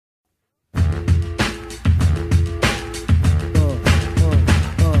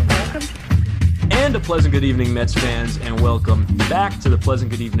pleasant good evening, Mets fans, and welcome back to the Pleasant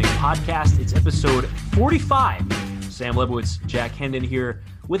Good Evening podcast. It's episode 45. Sam Lebowitz, Jack Hendon here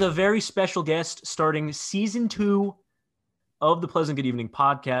with a very special guest starting season 2 of the Pleasant Good Evening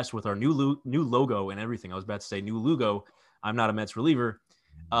podcast with our new logo and everything. I was about to say new Lugo. I'm not a Mets reliever.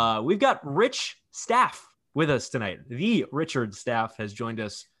 We've got Rich Staff with us tonight. The Richard Staff has joined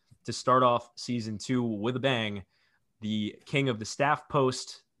us to start off season 2 with a bang. The king of the staff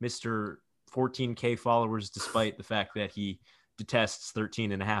post, Mr. 14K followers, despite the fact that he detests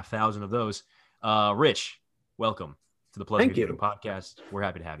 13,500 of those. Rich, welcome to the Pleasant Good Evening podcast. We're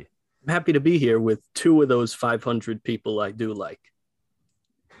happy to have you. I'm happy to be here with 2 of those 500 people I do like.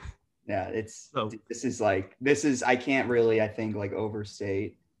 Yeah, this is I can't really, I think, like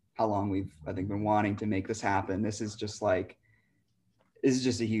overstate how long we've, I think, been wanting to make this happen. This is just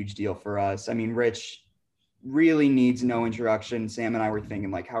a huge deal for us. I mean, Rich really needs no introduction. Sam and I were thinking,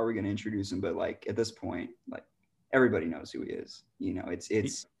 like, how are we going to introduce him? But like at this point, like everybody knows who he is. You know, it's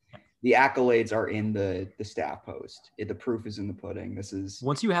the accolades are in the staff post. The proof is in the pudding. This is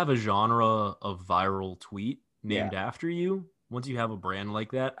once you have a genre of viral tweet named after you. Once you have a brand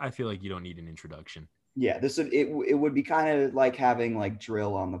like that, I feel like you don't need an introduction. Yeah, it would be kind of like having like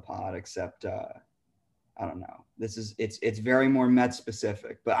Drill on the pod, except I don't know. It's very more Mets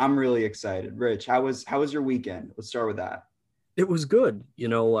specific, but I'm really excited. Rich, how was your weekend? Let's start with that. It was good. You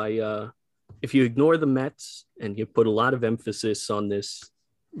know, if you ignore the Mets and you put a lot of emphasis on this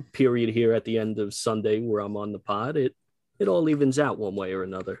period here at the end of Sunday where I'm on the pod, it all evens out one way or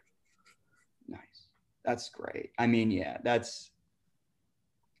another. Nice. That's great. I mean, yeah, that's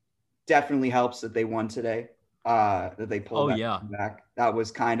definitely helps that they won today. That they pulled back. That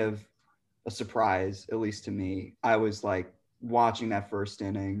was kind of a surprise, at least to me. I was like watching that first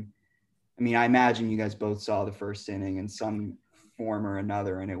inning. I mean, I imagine you guys both saw the first inning in some form or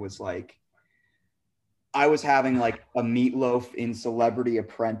another, and it was like I was having like a Meatloaf in Celebrity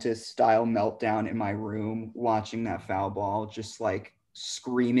Apprentice style meltdown in my room watching that foul ball, just like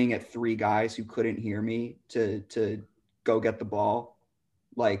screaming at 3 guys who couldn't hear me to go get the ball.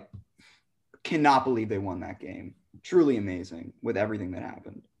 Like, cannot believe they won that game. Truly amazing with everything that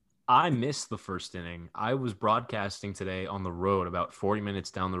happened. I missed the first inning. I was broadcasting today on the road about 40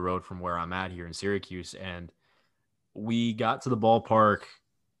 minutes down the road from where I'm at here in Syracuse, and we got to the ballpark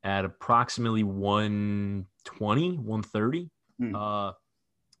at approximately 1:20, 1:30.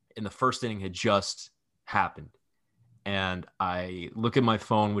 And the first inning had just happened. And I look at my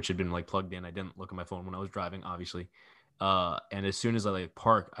phone, which had been like plugged in. I didn't look at my phone when I was driving, obviously. And as soon as I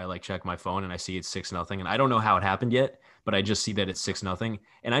park, I check my phone and I see it's 6-0. And I don't know how it happened yet, but I just see that it's 6-0.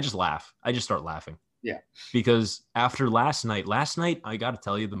 And I just laugh. I just start laughing. Yeah. Because after last night, I got to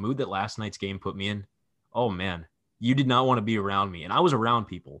tell you, the mood that last night's game put me in, oh man, you did not want to be around me. And I was around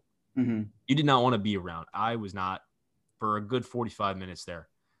people. Mm-hmm. You did not want to be around. I was not, for a good 45 minutes there.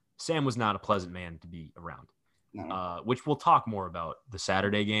 Sam was not a pleasant man to be around. No. Which we'll talk more about the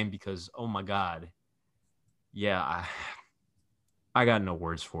Saturday game because, oh my God, yeah, I got no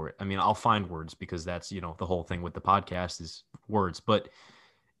words for it. I mean, I'll find words because that's, the whole thing with the podcast is words, but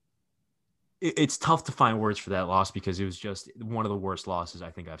it's tough to find words for that loss because it was just one of the worst losses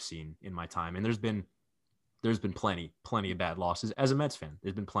I think I've seen in my time. And there's been plenty of bad losses as a Mets fan.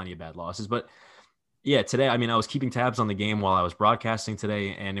 There's been plenty of bad losses, but yeah, today, I mean, I was keeping tabs on the game while I was broadcasting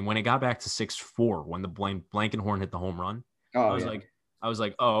today. And when it got back to 6-4, when the Blankenhorn hit the home run, I was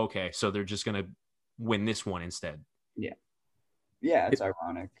like, oh, okay. So they're just going to win this one instead. Yeah. Yeah. It's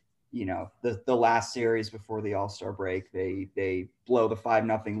ironic. The last series before the All-Star break, they blow the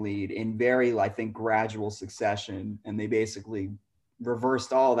 5-0 lead in very, I think, gradual succession. And they basically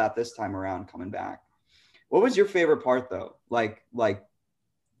reversed all that this time around coming back. What was your favorite part though? Like,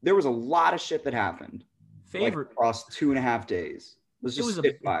 there was a lot of shit that happened. Across 2.5 days. Let's just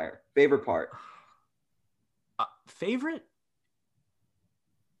spitfire. Favorite part. Favorite?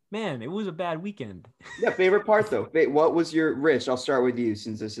 Man, it was a bad weekend. Yeah, favorite part though. What was your Rich? I'll start with you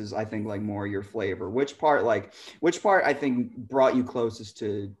since this is, I think, like more your flavor. Which part I think brought you closest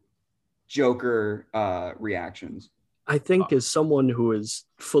to Joker reactions? I think as someone who has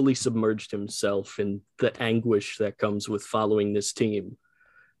fully submerged himself in the anguish that comes with following this team,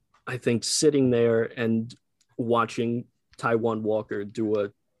 I think sitting there and watching Taijuan Walker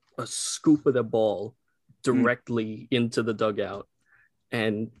do a scoop of the ball directly into the dugout,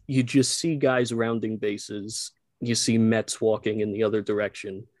 and you just see guys rounding bases, you see Mets walking in the other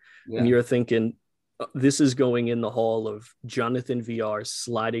direction, and you're thinking, this is going in the hall of Jonathan VR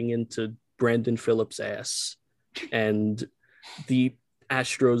sliding into Brandon Phillips' ass, and the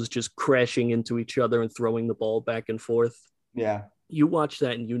Astros just crashing into each other and throwing the ball back and forth. Yeah. you watch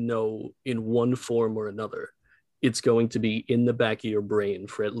that and you know in one form or another, it's going to be in the back of your brain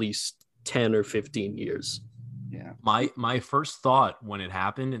for at least 10 or 15 years. Yeah. My first thought when it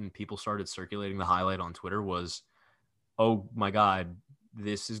happened and people started circulating the highlight on Twitter was, oh my God,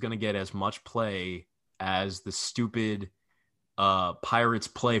 this is going to get as much play as the stupid Pirates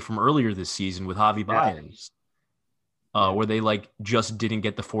play from earlier this season with Javi Baez. Where they like just didn't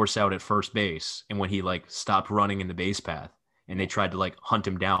get the force out at first base, and when he like stopped running in the base path and they tried to like hunt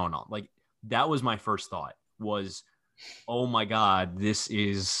him down, like that was my first thought was, oh my God, this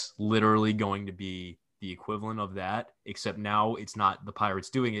is literally going to be the equivalent of that, except now it's not the Pirates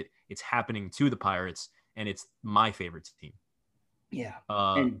doing it, it's happening to the Pirates, and it's my favorite team. Yeah.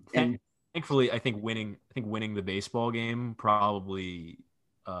 Thankfully, I think winning the baseball game probably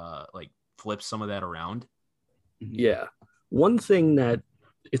like flips some of that around. Yeah. One thing that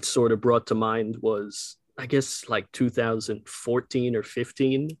it sort of brought to mind was, I guess, like 2014 or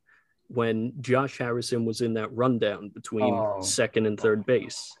 15, when Josh Harrison was in that rundown between second and third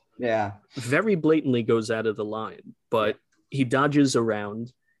base. Yeah. Very blatantly goes out of the line, but he dodges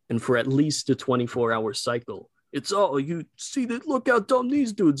around, and for at least a 24-hour cycle, it's, oh, you see that, look how dumb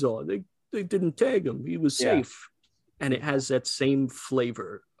these dudes are. They didn't tag him. He was safe. And it has that same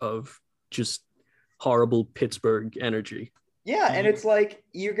flavor of just horrible Pittsburgh energy. Yeah, and it's like,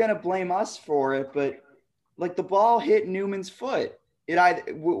 you're going to blame us for it, but like the ball hit Newman's foot.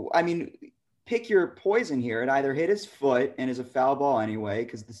 Pick your poison here. It either hit his foot and is a foul ball anyway,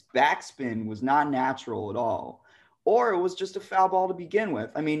 because this backspin was not natural at all, or it was just a foul ball to begin with.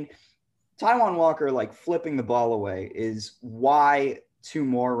 I mean, Taijuan Walker, like flipping the ball away is why 2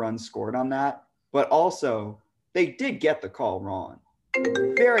 more runs scored on that. But also, they did get the call wrong.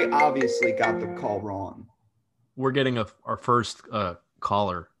 Very obviously got the call wrong. We're getting our first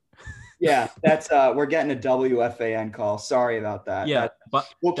caller. Yeah, that's we're getting a WFAN call. Sorry about that. Yeah, but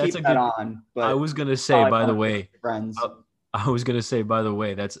we'll keep that on. But I was gonna say, by the way, friends. I was gonna say, by the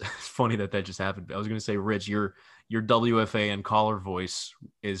way, that's funny that just happened. I was gonna say, Rich, your WFAN caller voice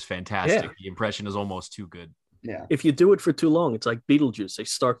is fantastic. Yeah. The impression is almost too good. Yeah. If you do it for too long, it's like Beetlejuice. They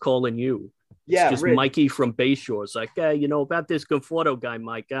start calling you. It's just Rich. Mikey from Bayshore. It's like, hey, about this Conforto guy,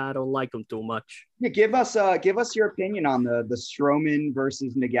 Mike. I don't like him too much. Yeah, give us your opinion on the Stroman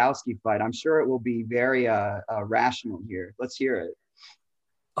versus Nogowski fight. I'm sure it will be very rational here. Let's hear it.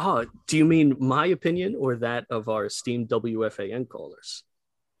 Oh, do you mean my opinion or that of our esteemed WFAN callers?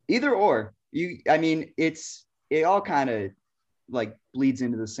 Either or. It all kind of like bleeds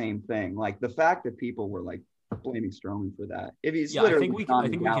into the same thing. Like the fact that people were like blaming Stroman for that. If he's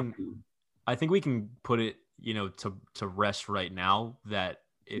I think we can put it, to rest right now that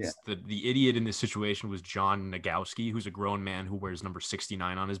it's the idiot in this situation was John Nogowski, who's a grown man who wears number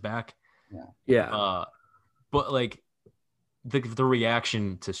 69 on his back. Yeah. But like the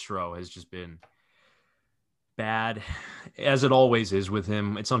reaction to Stro has just been bad, as it always is with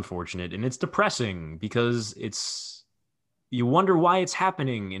him. It's unfortunate and it's depressing because you wonder why it's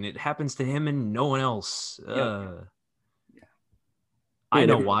happening and it happens to him and no one else. I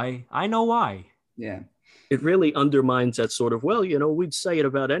know why. Yeah. It really undermines that sort of, we'd say it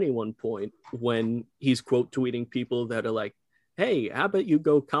about any one point when he's quote tweeting people that are like, hey, how about you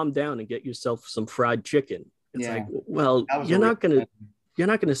go calm down and get yourself some fried chicken? It's like, well, you're not going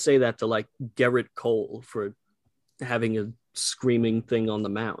to say that to like Garrett Cole for having a screaming thing on the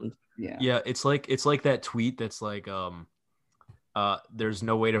mound. Yeah. It's like that tweet that's like, there's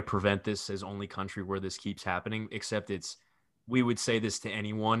no way to prevent this as only country where this keeps happening, except we would say this to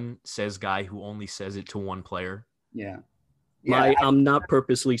anyone, says guy who only says it to one player. Yeah. I'm not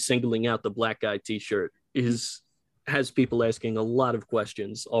purposely singling out the black guy t-shirt has people asking a lot of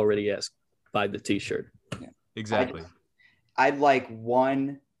questions already asked by the t-shirt. Yeah. Exactly. I'd like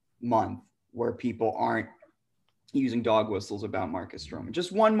 1 month where people aren't using dog whistles about Marcus Stroman.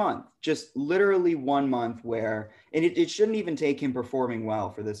 Just 1 month, just literally 1 month where, and it shouldn't even take him performing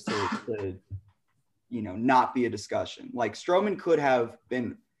well for this to not be a discussion. Like Stroman could have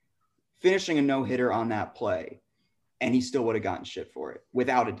been finishing a no-hitter on that play and he still would have gotten shit for it,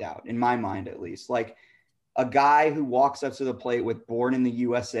 without a doubt, in my mind at least. Like a guy who walks up to the plate with Born in the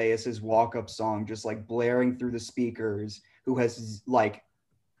USA as his walk-up song, just like blaring through the speakers, who has like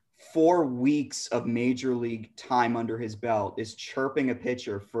 4 weeks of major league time under his belt, is chirping a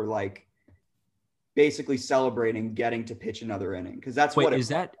pitcher for like basically celebrating getting to pitch another inning. Because that's what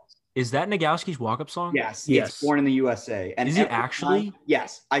is that Nogowski's walk-up song? Yes. It's Born in the USA. And is it actually?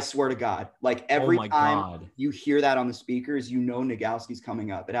 Yes, I swear to God. Like every time you hear that on the speakers, Nogowski's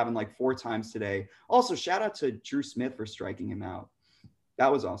coming up. It happened like 4 times today. Also, shout out to Drew Smith for striking him out.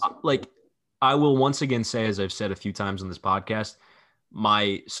 That was awesome. I will once again say, as I've said a few times on this podcast,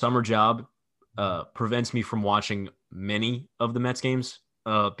 my summer job prevents me from watching many of the Mets games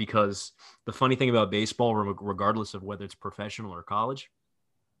because the funny thing about baseball, regardless of whether it's professional or college,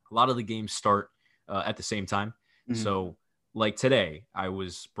 a lot of the games start at the same time. Mm-hmm. So like today, I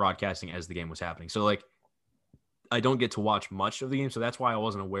was broadcasting as the game was happening. So like I don't get to watch much of the game. So that's why I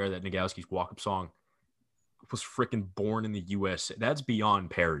wasn't aware that Nogowski's walk-up song was freaking born in the U.S. That's beyond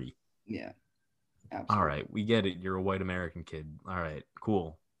parody. Yeah. Absolutely. All right. We get it. You're a white American kid. All right.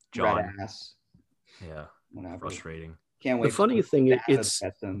 Cool. John. Red ass. Yeah. Whatever. Frustrating. Can't wait. The funny thing is,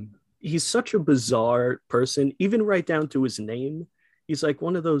 he's such a bizarre person, even right down to his name. He's like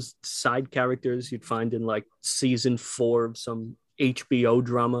one of those side characters you'd find in like season 4 of some HBO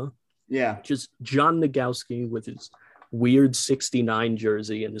drama. Yeah. Just John Nogowski with his weird 69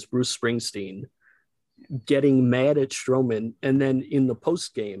 jersey and his Bruce Springsteen getting mad at Stroman. And then in the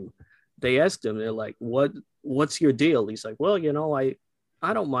post game, they asked him, they're like, what's your deal? He's like, well,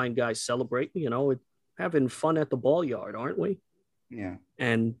 I don't mind guys celebrating, having fun at the ball yard, aren't we? Yeah.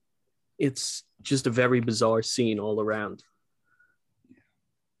 And it's just a very bizarre scene all around.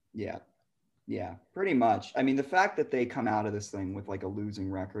 Yeah. Yeah, pretty much. I mean, the fact that they come out of this thing with like a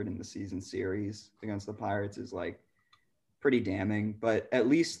losing record in the season series against the Pirates is like pretty damning, but at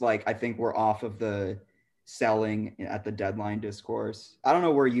least like I think we're off of the selling at the deadline discourse. I don't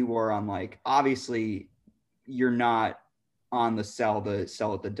know where you were on like, obviously you're not on the sell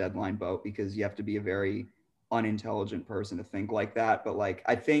at the deadline boat because you have to be a very unintelligent person to think like that. But like,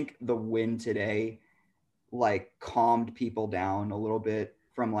 I think the win today like calmed people down a little bit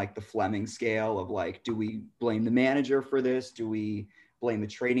from like the Fleming scale of like, do we blame the manager for this? Do we blame the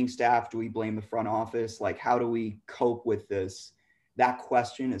trading staff? Do we blame the front office? Like, how do we cope with this? That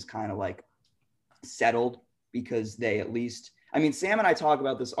question is kind of like settled because they at least, I mean, Sam and I talk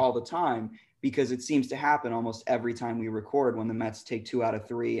about this all the time because it seems to happen almost every time we record when the Mets take 2 out of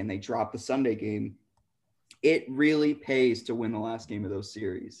 3 and they drop the Sunday game. It really pays to win the last game of those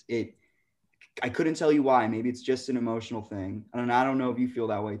series. I couldn't tell you why. Maybe it's just an emotional thing. I don't know if you feel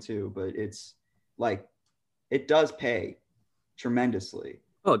that way too, but it's like, it does pay tremendously.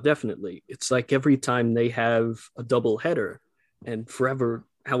 Oh, definitely. It's like every time they have a double header and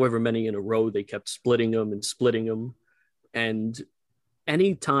however many in a row, they kept splitting them. And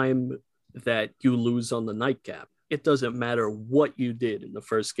any time that you lose on the nightcap, it doesn't matter what you did in the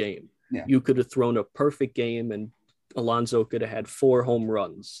first game. Yeah. You could have thrown a perfect game and Alonso could have had 4 home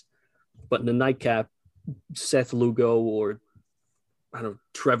runs. But in the nightcap, Seth Lugo or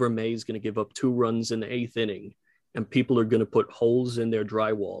Trevor May is going to give up 2 runs in the 8th inning, and people are going to put holes in their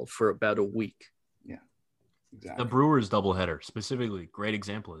drywall for about a week. Yeah, exactly. The Brewers doubleheader, specifically, great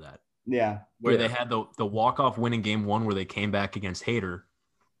example of that. Yeah, where they had the walk-off win in Game 1 where they came back against Hader,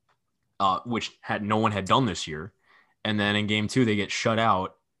 which no one had done this year, and then in Game 2 they get shut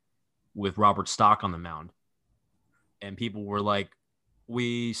out with Robert Stock on the mound, and people were like,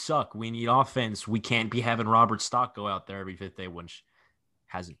 we suck. We need offense. We can't be having Robert Stock go out there every 5th day, which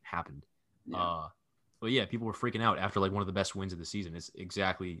hasn't happened. Yeah. But yeah, people were freaking out after like one of the best wins of the season. It's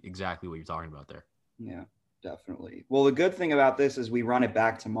exactly what you're talking about there. Yeah, definitely. Well, the good thing about this is we run it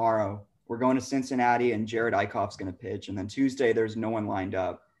back tomorrow. We're going to Cincinnati and Jared Eichhoff's going to pitch. And then Tuesday, there's no one lined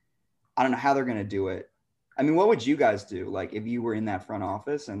up. I don't know how they're going to do it. I mean, what would you guys do? Like if you were in that front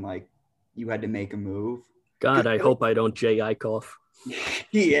office and like you had to make a move? God, I hope I don't Jay Eichhoff.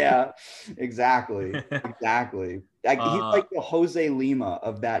 Yeah, exactly. Exactly. He's like the Jose Lima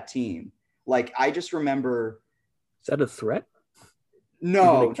of that team. Like, I just remember. Is that a threat?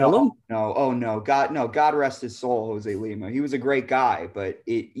 No. Oh no. God rest his soul, Jose Lima. He was a great guy, but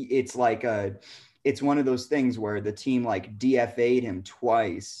it's like it's one of those things where the team like DFA'd him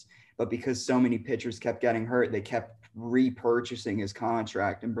twice, but because so many pitchers kept getting hurt, they kept repurchasing his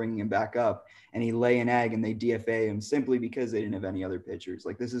contract and bringing him back up, and he lay an egg and they DFA him simply because they didn't have any other pitchers.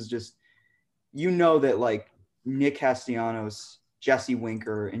 Like, this is just, that like Nick Castellanos, Jesse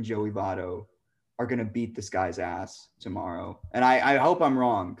Winker, and Joey Votto are going to beat this guy's ass tomorrow. And I hope I'm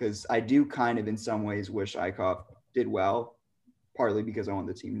wrong, because I do kind of in some ways wish Eichhoff did well, partly because I want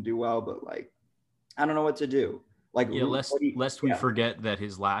the team to do well, but like, I don't know what to do. Like, yeah, lest we forget that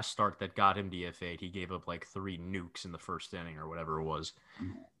his last start that got him DFA'd, he gave up like 3 nukes in the first inning or whatever it was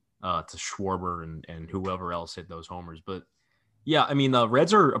to Schwarber and whoever else hit those homers. But yeah, I mean, the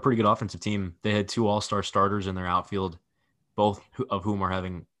Reds are a pretty good offensive team. They had 2 all-star starters in their outfield, both of whom are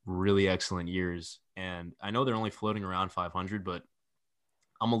having really excellent years. And I know they're only floating around 500, but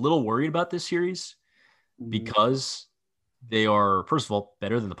I'm a little worried about this series because they are, first of all,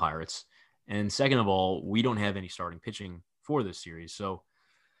 better than the Pirates. And second of all, we don't have any starting pitching for this series. So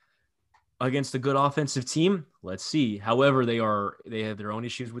against a good offensive team. Let's see. However, they have their own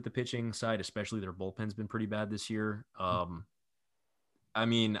issues with the pitching side, especially their bullpen's been pretty bad this year. I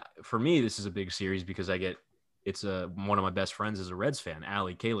mean, for me, this is a big series because one of my best friends is a Reds fan,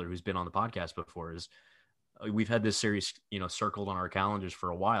 Allie Kaler, who's been on the podcast before. We've had this series, circled on our calendars for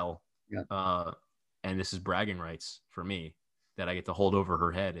a while. Yeah. And this is bragging rights for me that I get to hold over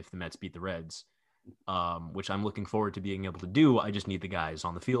her head if the Mets beat the Reds, which I'm looking forward to being able to do. I just need the guys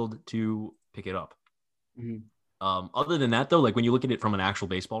on the field to pick it up. Mm-hmm. Other than that, though, like when you look at it from an actual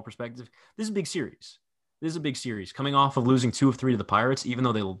baseball perspective, this is a big series. Coming off of losing 2 of 3 to the Pirates, even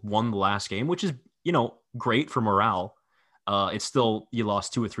though they won the last game, which is, great for morale. It's still, you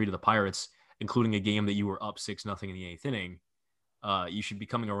lost 2 or 3 to the Pirates, including a game that you were up 6-0 in the 8th inning. You should be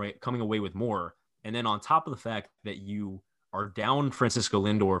coming away with more. And then on top of the fact that you are down Francisco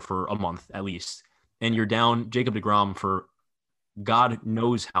Lindor for a month at least, and you're down Jacob deGrom for God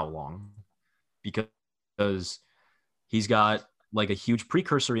knows how long, because he's got like a huge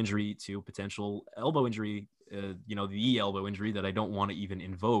precursor injury to potential elbow injury, the elbow injury that I don't want to even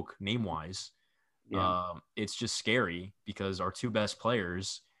invoke name-wise. Yeah. It's just scary because our 2 best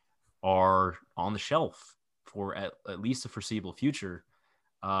players are on the shelf for at least the foreseeable future.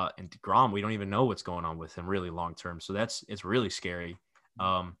 And DeGrom, we don't even know what's going on with him really long term. So it's really scary.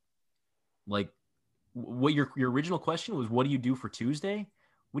 Like what your original question was, what do you do for Tuesday?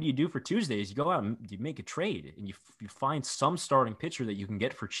 What do you do for Tuesday is you go out and you make a trade and you find some starting pitcher that you can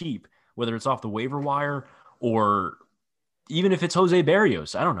get for cheap, whether it's off the waiver wire or even if it's Jose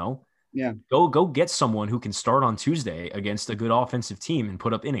Barrios. I don't know. Yeah. Go get someone who can start on Tuesday against a good offensive team and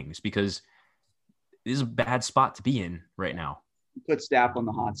put up innings, because this is a bad spot to be in right now. Put Stapp on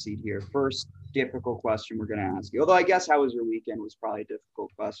the hot seat here. First difficult question we're going to ask you. Although I guess how was your weekend was probably a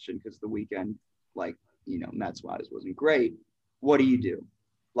difficult question because the weekend, Mets-wise wasn't great. What do you do?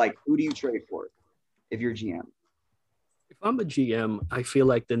 Like, who do you trade for if you're GM? If I'm a GM, I feel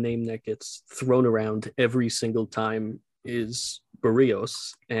like the name that gets thrown around every single time is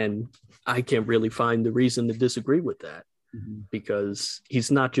Barrios, and I can't really find the reason to disagree with that, because he's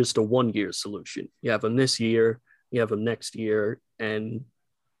not just a 1-year solution. You have him this year, you have him next year, and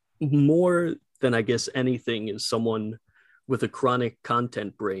more than I guess anything is someone with a chronic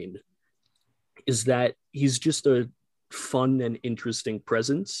content brain, is that he's just a fun and interesting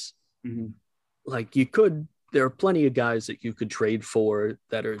presence. Like there are plenty of guys that you could trade for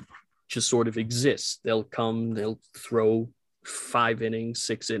that are just sort of exist. They'll throw 5 innings,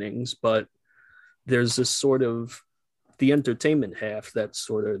 6 innings, but there's this sort of the entertainment half that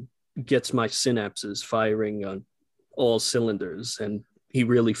sort of gets my synapses firing on all cylinders, and he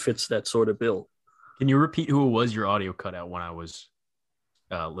really fits that sort of bill. Can you repeat who it was? Your audio cut out when I was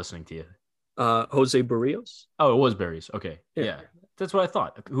listening to you. Jose Barrios. Oh, it was Barrios. Okay. Yeah. That's what I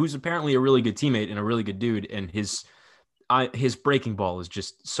thought. Who's apparently a really good teammate and a really good dude, and his breaking ball is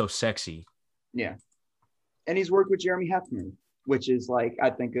just so sexy. Yeah. And he's worked with Jeremy Hefner, which is like, I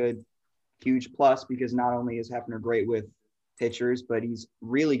think, a huge plus, because not only is Hefner great with pitchers, but he's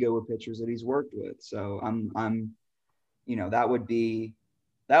really good with pitchers that he's worked with. So I'm that would be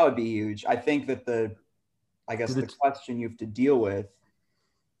huge. I think that the question you have to deal with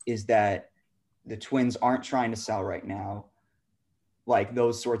is that the Twins aren't trying to sell right now, like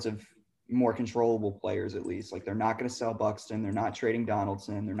those sorts of more controllable players, at least. Like, they're not going to sell Buxton. They're not trading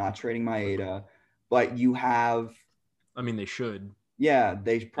Donaldson. They're not trading Maeda. But you have – I mean, they should. Yeah,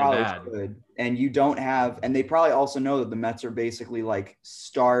 they probably should. And you don't have – and they probably also know that the Mets are basically, like,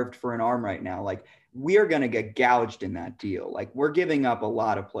 starved for an arm right now. Like, we are going to get gouged in that deal. Like, we're giving up a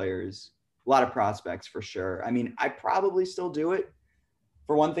lot of players, a lot of prospects for sure. I mean, I'd probably still do it.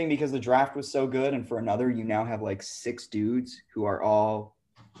 For one thing, because the draft was so good, and for another, you now have like 6 dudes who are all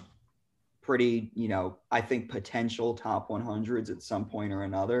pretty, I think potential top 100s at some point or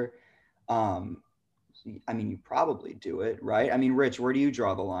another. I mean, you probably do it, right? I mean, Rich, where do you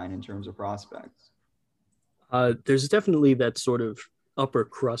draw the line in terms of prospects? There's definitely that sort of upper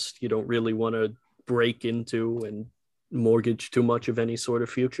crust you don't really want to break into and mortgage too much of any sort of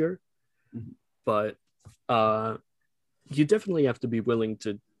future. But you definitely have to be willing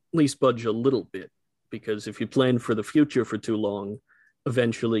to at least budge a little bit, because if you plan for the future for too long,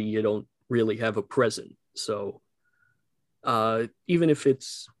 eventually you don't really have a present. So even if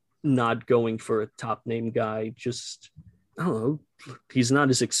it's not going for a top name guy, just, I don't know, he's not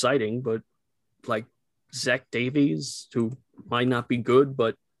as exciting, but like Zach Davies, who might not be good,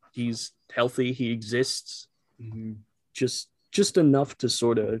 but he's healthy, he exists. Just enough to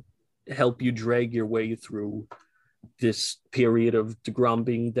sort of help you drag your way through this period of DeGrom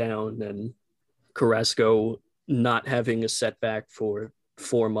being down and Carrasco not having a setback for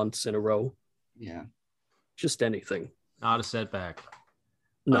 4 months in a row. Yeah. Just anything. Not a setback.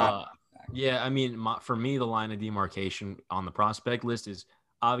 No. Yeah, I mean, for me, the line of demarcation on the prospect list is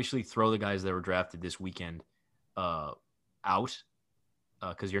obviously throw the guys that were drafted this weekend out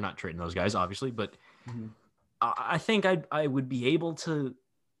because you're not trading those guys, obviously. But I think I would be able to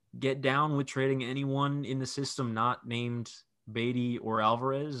get down with trading anyone in the system not named Beatty or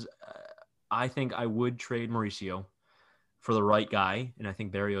Alvarez. I think I would trade Mauricio for the right guy, and I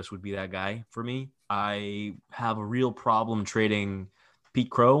think Berrios would be that guy for me. I have a real problem trading Pete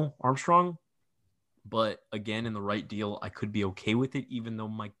Crow Armstrong, but again, in the right deal, I could be okay with it, even though,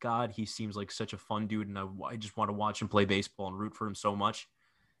 my God, he seems like such a fun dude, and I just want to watch him play baseball and root for him so much.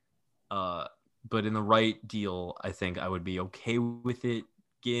 But in the right deal, I think I would be okay with it.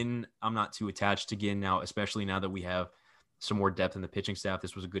 Ginn, I'm not too attached to Ginn now, especially now that we have some more depth in the pitching staff.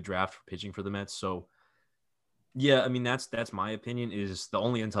 This was a good draft for pitching for the Mets. So, yeah, I mean, that's my opinion, is the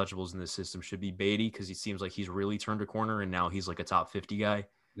only untouchables in this system should be Beatty because he seems like he's really turned a corner, and now he's like a top 50 guy.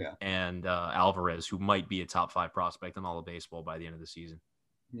 Yeah. And Alvarez, who might be a top 5 prospect in all of baseball by the end of the season.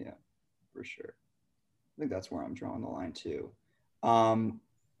 Yeah, for sure. I think that's where I'm drawing the line too.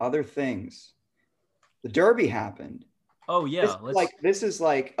 Other things. The Derby happened. Oh, yeah. This is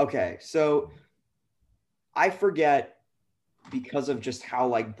like, okay, so I forget because of just how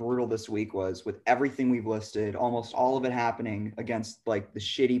like brutal this week was with everything we've listed, almost all of it happening against like the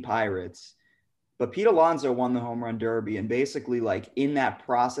shitty Pirates. But Pete Alonso won the home run derby, and basically like in that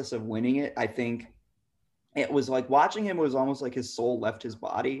process of winning it, I think it was like watching him was almost like his soul left his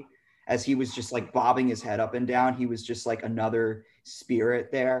body as he was just like bobbing his head up and down. He was just like another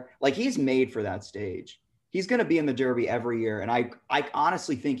spirit there. Like he's made for that stage. He's going to be in the Derby every year. And I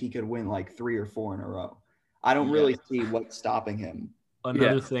honestly think he could win like 3 or 4 in a row. I don't really see what's stopping him.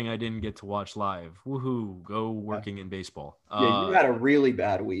 Another thing I didn't get to watch live. Woohoo, go working in baseball. Yeah, you had a really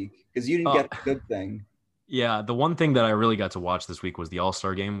bad week because you didn't get the good thing. Yeah, the one thing that I really got to watch this week was the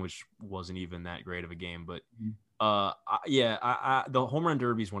All-Star game, which wasn't even that great of a game. But the home run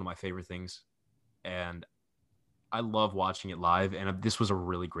derby is one of my favorite things. And I love watching it live. And this was a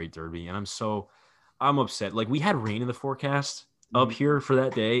really great derby. And I'm upset. Like, we had rain in the forecast up here for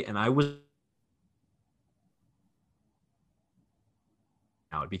that day, and I was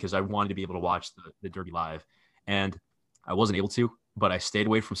out because I wanted to be able to watch the derby live, and I wasn't able to, but I stayed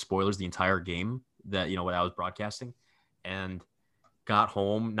away from spoilers the entire game that, what I was broadcasting, and got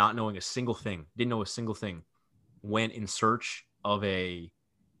home not knowing a single thing, didn't know a single thing, went in search of a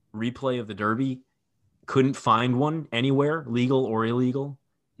replay of the derby, couldn't find one anywhere, legal or illegal,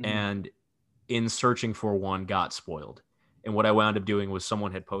 and in searching for one, got spoiled. And what I wound up doing was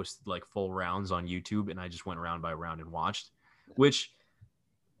someone had posted like full rounds on YouTube, and I just went round by round and watched, which,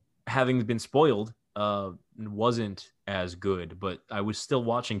 having been spoiled, wasn't as good, but I was still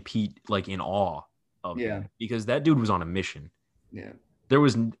watching Pete like in awe of him because that dude was on a mission. Yeah. There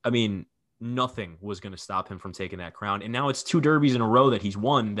was, nothing was going to stop him from taking that crown. And now it's 2 derbies in a row that he's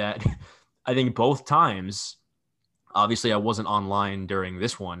won that I think both times. Obviously, I wasn't online during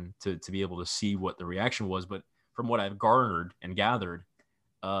this one to be able to see what the reaction was, but from what I've garnered and gathered,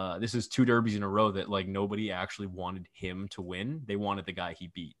 this is 2 derbies in a row that like nobody actually wanted him to win. They wanted the guy he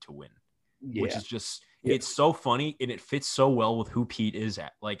beat to win, which is just it's so funny, and it fits so well with who Pete is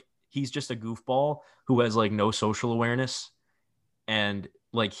at. Like, he's just a goofball who has like no social awareness, and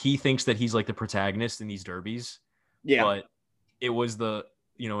like he thinks that he's like the protagonist in these derbies. Yeah, but it was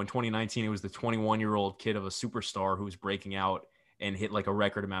in 2019, it was the 21-year-old kid of a superstar who was breaking out and hit like a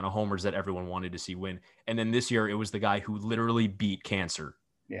record amount of homers that everyone wanted to see win. And then this year, it was the guy who literally beat cancer.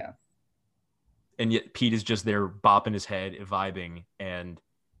 Yeah. And yet Pete is just there bopping his head, vibing, and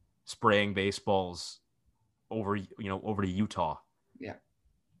spraying baseballs over to Utah. Yeah.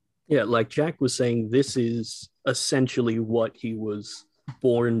 Yeah, like Jack was saying, this is essentially what he was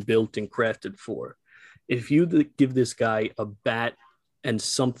born, built, and crafted for. If you give this guy a bat and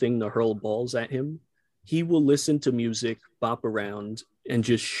something to hurl balls at him, he will listen to music, bop around, and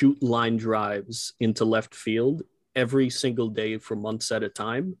just shoot line drives into left field every single day for months at a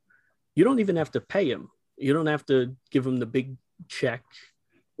time. You don't even have to pay him. You don't have to give him the big check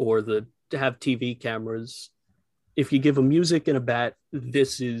or to have TV cameras. If you give him music and a bat,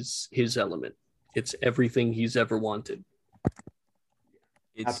 this is his element. It's everything he's ever wanted.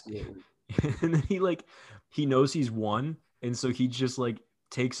 Absolutely. And then he knows he's won, and so he just like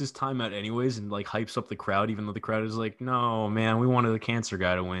takes his time out anyways and like hypes up the crowd, even though the crowd is like, no, man, we wanted the cancer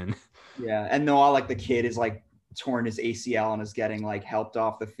guy to win. Yeah. And Noah, like the kid is like torn his ACL and is getting like helped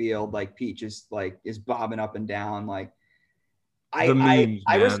off the field. Like Pete just like is bobbing up and down. Like I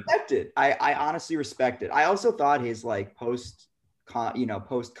respect it. I honestly respect it. I also thought his like post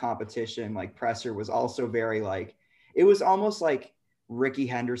post competition like presser was also very like, it was almost like Ricky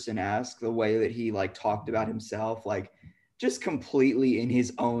Henderson-esque, the way that he like talked about himself, like just completely in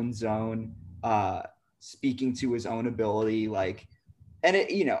his own zone, speaking to his own ability, like, and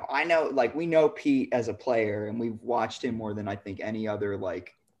it, I know, like, we know Pete as a player, and we've watched him more than I think any other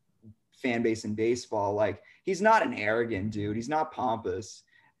like fan base in baseball. Like, he's not an arrogant dude. He's not pompous.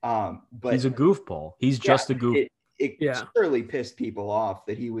 But he's a goofball. He's just a goof. It surely pissed people off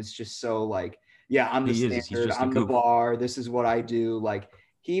that he was just so like, yeah, I'm the standard, I'm the bar, this is what I do. Like,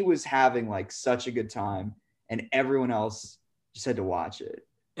 he was having like such a good time, and everyone else just had to watch it.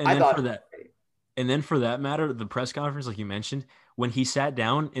 And then for that matter, the press conference, like you mentioned, when he sat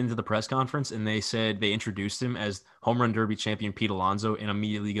down into the press conference and they introduced him as home run derby champion Pete Alonso, and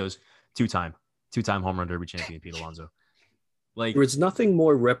immediately goes, two-time home run derby champion Pete Alonso. Like, there was nothing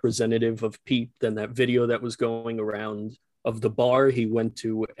more representative of Pete than that video that was going around of the bar he went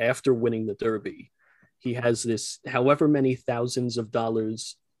to after winning the Derby. He has this however many thousands of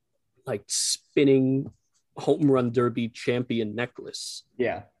dollars like spinning home run derby champion necklace.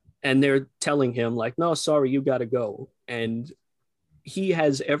 Yeah. And they're telling him like, no, sorry, you got to go. And he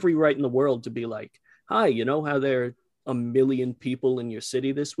has every right in the world to be like, hi, you know how there are 1 million people in your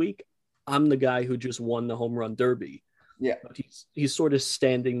city this week? I'm the guy who just won the home run derby. Yeah. But he's sort of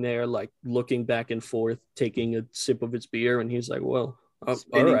standing there, like looking back and forth, taking a sip of his beer. And he's like, well, all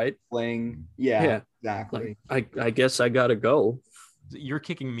right. Playing. Yeah, exactly. Like, I guess I got to go. You're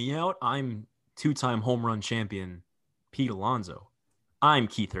kicking me out. I'm 2-time home run champion Pete Alonso. I'm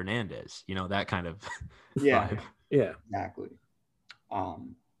Keith Hernandez, that kind of vibe. Yeah, exactly.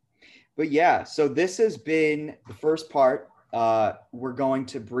 But yeah, so this has been the first part. We're going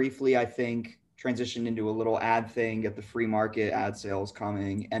to briefly, I think, transition into a little ad thing, get the free market ad sales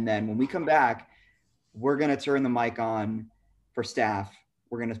coming. And then when we come back, we're going to turn the mic on for Staff.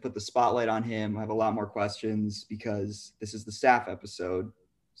 We're going to put the spotlight on him. I have a lot more questions because this is the Staff episode.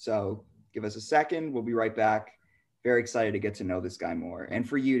 So give us a second. We'll be right back. Very excited to get to know this guy more and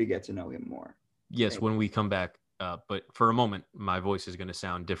for you to get to know him more. Yes, when we come back. But for a moment, my voice is going to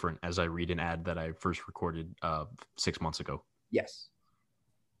sound different as I read an ad that I first recorded 6 months ago. Yes.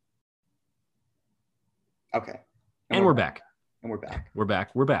 Okay. And we're back. And we're back.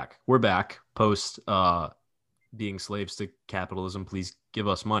 We're back. Post being slaves to capitalism. Please give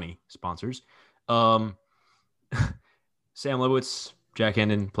us money, sponsors. Sam Lebowitz, Jack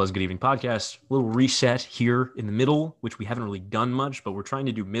Hendon, Pleasant Good Evening Podcast. A little reset here in the middle, which we haven't really done much, but we're trying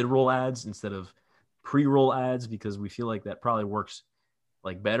to do mid-roll ads instead of pre-roll ads because we feel like that probably works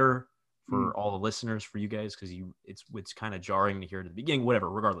like better for all the listeners, for you guys, because it's kind of jarring to hear at the beginning. Whatever,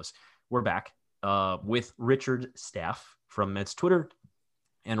 regardless, we're back with Richard Staff from Mets Twitter.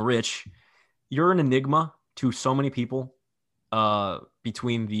 And Rich, you're an enigma to so many people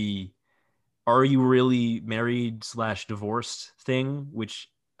between the "are you really married / divorced" thing, which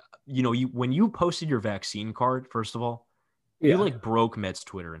when you posted your vaccine card, first of all, you like broke Mets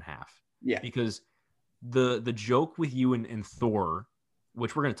Twitter in half. Yeah, because the joke with you and Thor,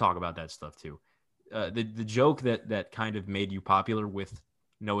 which we're going to talk about that stuff too. The joke that kind of made you popular with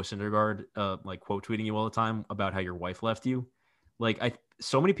Noah Syndergaard, like quote tweeting you all the time about how your wife left you. Like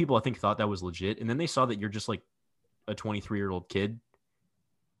so many people I think thought that was legit. And then they saw that you're just like a 23-year-old kid.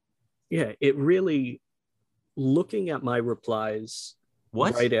 Yeah. It really, looking at my replies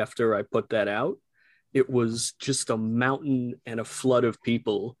right after I put that out, it was just a mountain and a flood of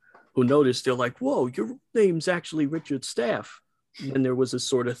people who noticed. They're like, whoa, your name's actually Richard Staff. And there was a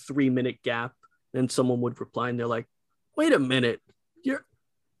sort of 3-minute gap. Then someone would reply and they're like, wait a minute,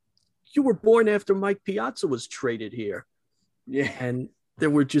 you were born after Mike Piazza was traded here. Yeah. And there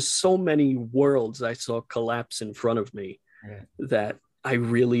were just so many worlds I saw collapse in front of me that I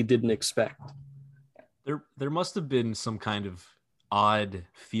really didn't expect. There must have been some kind of odd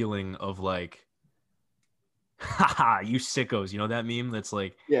feeling of like, haha, you sickos. You know that meme that's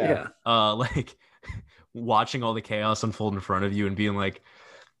like, like watching all the chaos unfold in front of you and being like,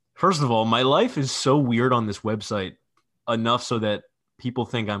 first of all, my life is so weird on this website enough so that people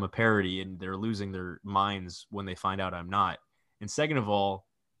think I'm a parody and they're losing their minds when they find out I'm not. And second of all,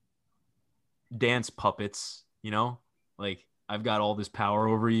 dance puppets, like I've got all this power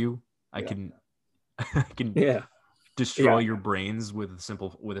over you. I can destroy your brains with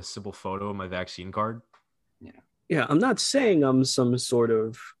a simple photo of my vaccine card. Yeah. I'm not saying I'm some sort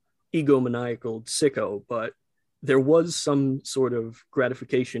of egomaniacal sicko, but there was some sort of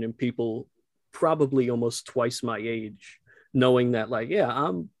gratification in people probably almost twice my age, knowing that like,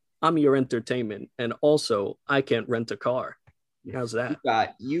 I'm your entertainment. And also I can't rent a car. How's that?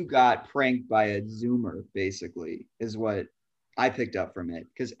 You got pranked by a Zoomer, basically, is what I picked up from it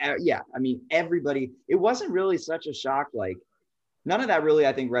because, yeah, I mean, everybody, it wasn't really such a shock. Like, none of that really,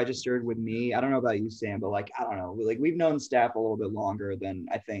 I think, registered with me. I don't know about you, Sam, but like, I don't know. Like, we've known Steph a little bit longer than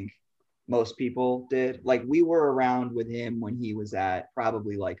I think most people did. Like, we were around with him when he was at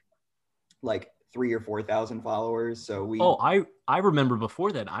probably like 3,000 or 4,000 followers. So we. Oh, I remember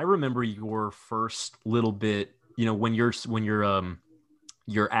before that. I remember your first little bit. You know, when your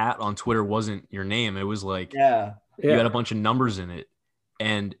at on Twitter wasn't your name. It was like you had a bunch of numbers in it,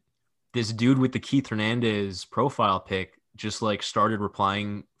 and this dude with the Keith Hernandez profile pic just like started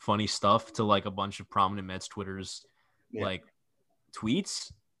replying funny stuff to like a bunch of prominent Mets Twitters like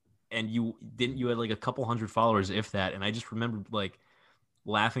tweets, and you had like a couple hundred followers, if that. And I just remember like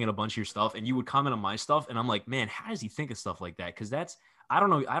laughing at a bunch of your stuff, and you would comment on my stuff, and I'm like, man, how does he think of stuff like that? Because I don't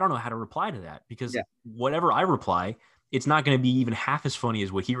know how to reply to that, because whatever I reply, it's not going to be even half as funny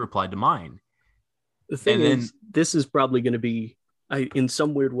as what he replied to mine. The thing is, this is probably going to be, in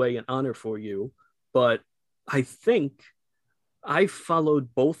some weird way, an honor for you, but I think I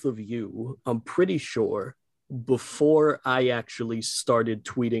followed both of you, I'm pretty sure, before I actually started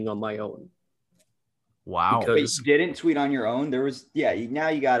tweeting on my own. Wow. Because you didn't tweet on your own? There was, now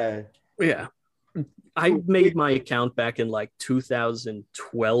you got to. Yeah. I made my account back in like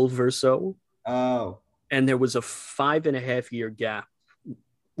 2012 or so. Oh. And there was a 5.5 year gap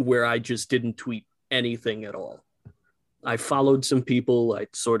where I just didn't tweet anything at all. I followed some people. I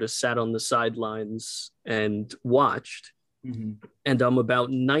sort of sat on the sidelines and watched. Mm-hmm. And I'm about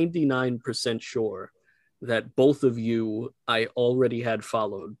 99% sure that both of you I already had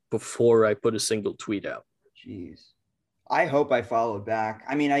followed before I put a single tweet out. Jeez. I hope I followed back.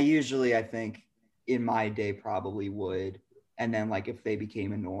 I mean, I think in my day probably would. And then like if they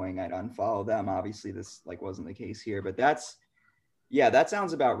became annoying, I'd unfollow them. Obviously this like wasn't the case here, but that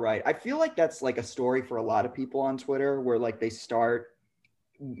sounds about right. I feel like that's like a story for a lot of people on Twitter, where like they start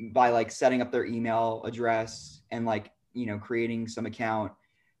by like setting up their email address and like, you know, creating some account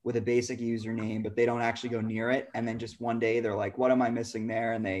with a basic username, but they don't actually go near it. And then just one day they're like, what am I missing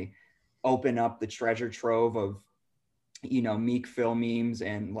there? And they open up the treasure trove of, you know, Meek Phil memes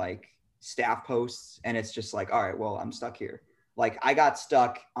and like staff posts. And it's just like, all right, well, I'm stuck here. Like I got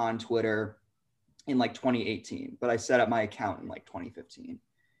stuck on Twitter in like 2018, but I set up my account in like 2015.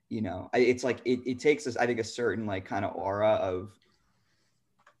 You know, it's like, it takes us, I think, a certain like kind of aura of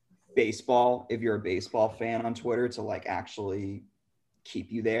baseball, if you're a baseball fan on Twitter, to like actually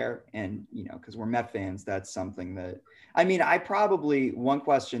keep you there. And, you know, because we're Met fans, that's something that, I mean, one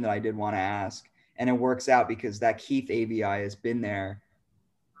question that I did want to ask, and it works out because that Keith AVI has been there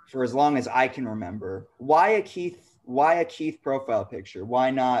for as long as I can remember. Why a Keith profile picture? Why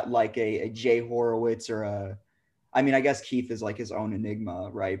not like a Jay Horowitz or I mean, I guess Keith is like his own enigma,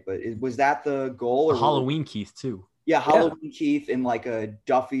 right? But was that the goal? Or Halloween Keith too. Yeah, Halloween Keith in like a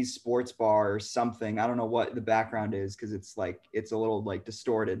Duffy's sports bar or something. I don't know what the background is because it's a little like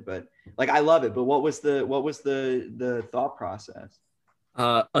distorted, but like I love it. But what was the thought process?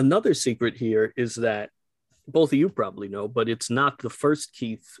 Another secret here is that both of you probably know, but it's not the first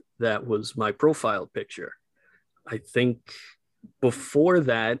Keith that was my profile picture. I think before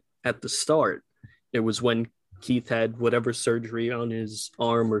that, at the start, it was when Keith had whatever surgery on his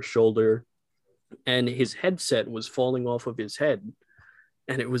arm or shoulder, and his headset was falling off of his head.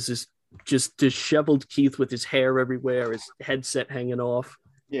 And it was this just disheveled Keith with his hair everywhere, his headset hanging off,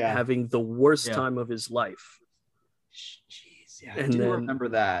 having the worst time of his life. Jeez, I do remember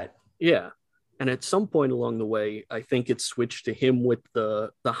that. Yeah. And at some point along the way, I think it switched to him with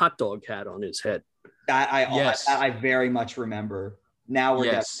the hot dog hat on his head. I very much remember. Now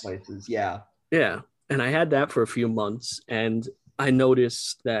we're at places. Yeah. Yeah. And I had that for a few months, and I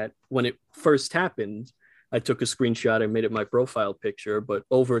noticed that when it first happened, I took a screenshot, I made it my profile picture, but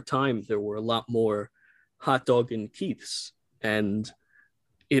over time there were a lot more hot dog and Keiths, and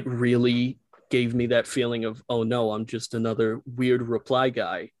it really gave me that feeling of, oh no, I'm just another weird reply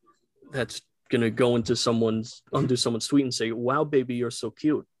guy that's gonna go into someone's tweet and say, wow, baby, you're so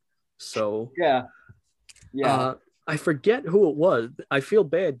cute. So I forget who it was. I feel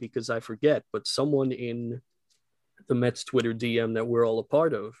bad because I forget, but someone in the Mets Twitter DM that we're all a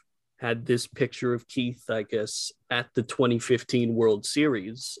part of had this picture of Keith, I guess, at the 2015 World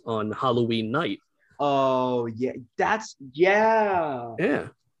Series on Halloween night. Oh, yeah. Yeah.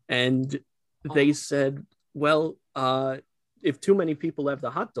 And they said, well, if too many people have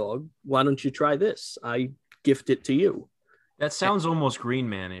the hot dog, why don't you try this? I gift it to you. That sounds almost Green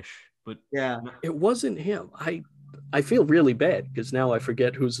Man-ish, but yeah, it wasn't him. I feel really bad because now I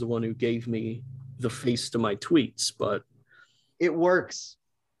forget who's the one who gave me the face to my tweets, but it works.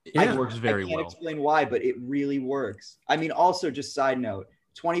 It works very well. I can't explain why, but it really works. I mean, also just side note,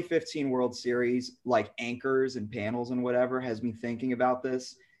 2015 World Series, like anchors and panels and whatever, has me thinking about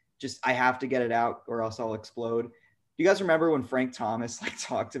this. Just I have to get it out or else I'll explode. You guys remember when Frank Thomas like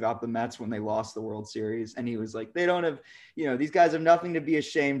talked about the Mets when they lost the World Series, and he was like, they don't have, these guys have nothing to be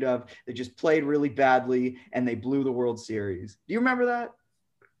ashamed of. They just played really badly and they blew the World Series. Do you remember that?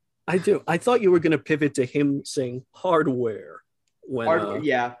 I do. I thought you were going to pivot to him saying hardware.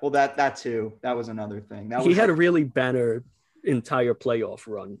 Yeah, well, that too. That was another thing. He had a really banner entire playoff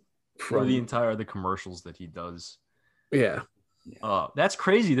run from the commercials that he does. Yeah. That's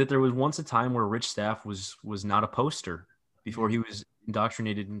crazy that there was once a time where Rich Staff was not a poster before he was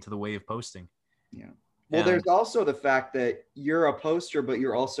indoctrinated into the way of posting. Yeah. Well, there's also the fact that you're a poster, but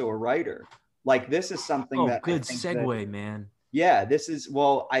you're also a writer. Like this is something that good segue, man. Yeah, this is,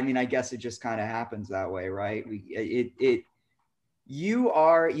 well, I mean, I guess it just kind of happens that way, right?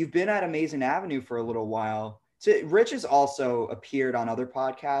 You've been at Amazing Avenue for a little while. So Rich has also appeared on other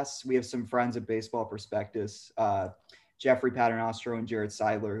podcasts. We have some friends at Baseball Prospectus, Jeffrey Paternostro and Jared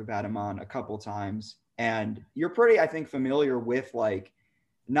Seidler, who've had him on a couple times. And you're pretty, I think, familiar with like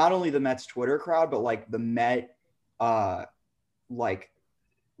not only the Mets Twitter crowd, but like the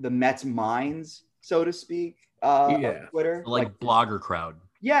Mets minds, so to speak. Twitter, like blogger crowd.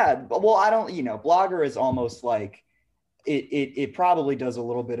 Yeah, well, I don't, blogger is almost like it probably does a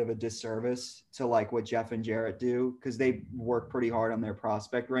little bit of a disservice to like what Jeff and Jarrett do because they work pretty hard on their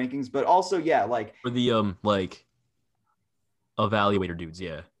prospect rankings, but also like for the like evaluator dudes,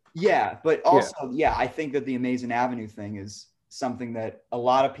 but also I think that the Amazing Avenue thing is something that a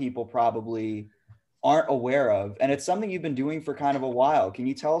lot of people probably aren't aware of, and it's something you've been doing for kind of a while. Can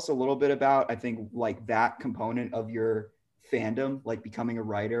you tell us a little bit about, I think, like that component of your fandom, like becoming a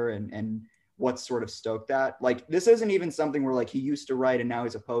writer and what sort of stoked that? Like this isn't even something where like he used to write and now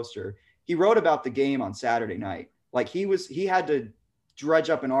he's a poster. He wrote about the game on Saturday night. Like he had to dredge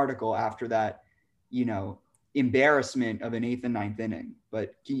up an article after that, embarrassment of an 8th and 9th inning.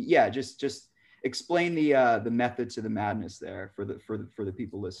 But just explain the method to the madness there for the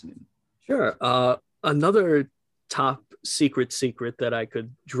people listening. Sure. Another top secret that I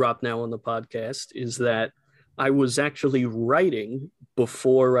could drop now on the podcast is that I was actually writing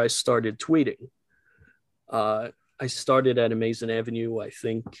before I started tweeting. I started at Amazing Avenue, I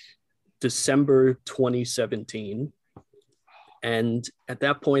think, December 2017. And at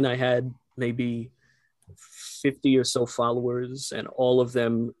that point, I had maybe 50 or so followers, and all of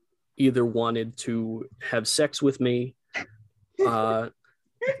them either wanted to have sex with me, they're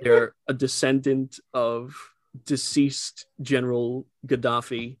a descendant of deceased General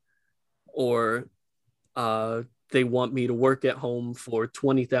Gaddafi, or they want me to work at home for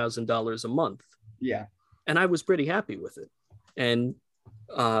 $20,000 a month. Yeah. And I was pretty happy with it. And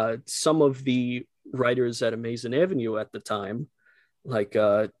some of the writers at Amazing Avenue at the time, like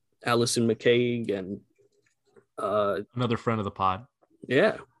Allison McCaig and another friend of the pod.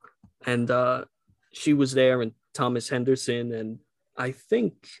 Yeah. And she was there, and Thomas Henderson, and I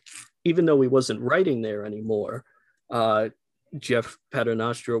think even though he wasn't writing there anymore, Jeff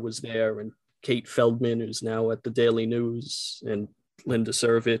Paternostro was there, and Kate Feldman, who's now at the Daily News, and Linda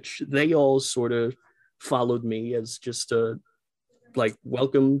Servich. They all sort of followed me as just a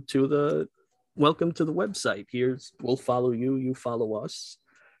welcome to the website. We'll follow you, you follow us.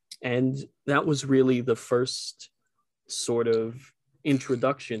 And that was really the first sort of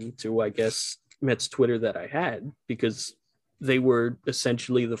introduction to, I guess, Mets Twitter that I had, because they were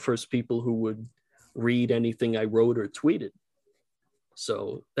essentially the first people who would read anything I wrote or tweeted.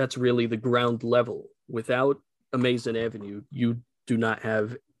 So that's really the ground level. Without Amazing Avenue, you do not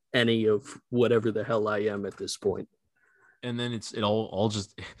have any of whatever the hell I am at this point. And then all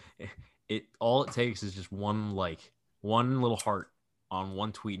it takes is just one little heart on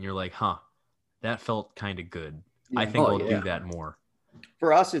one tweet, and you're like, huh, that felt kind of good. Yeah. I think I'll do that more.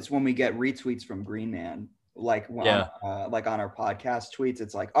 For us, it's when we get retweets from Green Man. Like on our podcast tweets,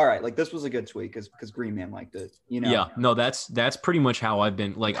 it's like, all right, like this was a good tweet because Green Man liked it, Yeah, no, that's pretty much how I've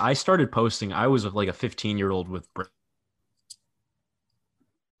been. Like I started posting. I was like a 15-year-old with.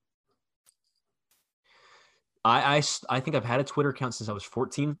 I think I've had a Twitter account since I was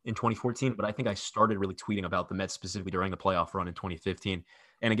 14 in 2014, but I think I started really tweeting about the Mets specifically during the playoff run in 2015.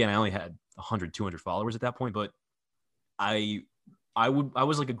 And again, I only had 100, 200 followers at that point, but I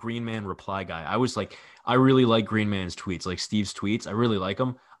was like a Green Man reply guy. I was like, I really like Green Man's tweets, like Steve's tweets. I really like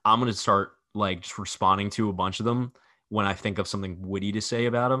them. I'm going to start like just responding to a bunch of them when I think of something witty to say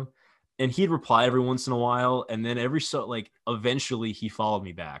about him. And he'd reply every once in a while. And then eventually he followed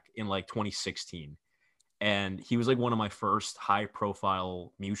me back in like 2016. and he was like one of my first high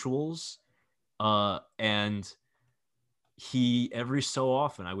profile mutuals. And he, every so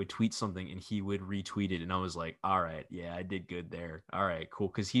often I would tweet something and he would retweet it. And I was like, all right, yeah, I did good there. All right, cool.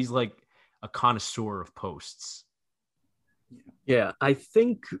 Cause he's like a connoisseur of posts. Yeah. I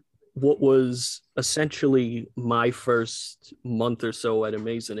think what was essentially my first month or so at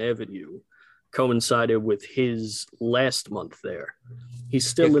Amazing Avenue coincided with his last month there. He's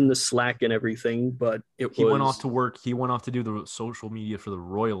still in the Slack and everything, but he went off to work. He went off to do the social media for the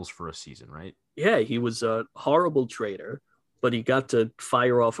Royals for a season, right? Yeah, he was a horrible trader, but he got to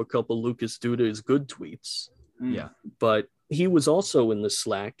fire off a couple Lucas Duda's good tweets. Yeah. But he was also in the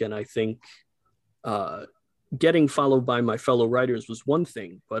Slack, and I think getting followed by my fellow writers was one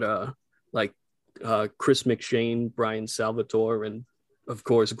thing, but Chris McShane, Brian Salvatore, and of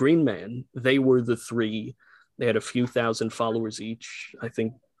course Green Man, they were the three. They had a few thousand followers each. I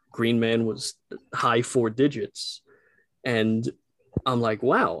think Green Man was high 4 digits. And I'm like,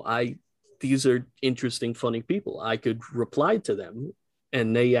 wow, these are interesting, funny people. I could reply to them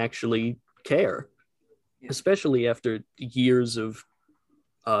and they actually care, especially after years of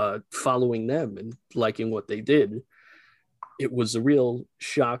following them and liking what they did. It was a real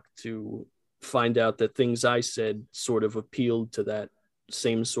shock to find out that things I said sort of appealed to that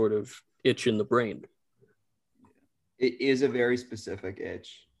same sort of itch in the brain. It is a very specific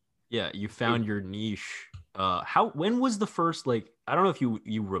itch. Yeah, you found your niche. When was the first, like, I don't know if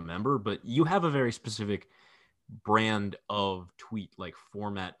you remember, but you have a very specific brand of tweet, like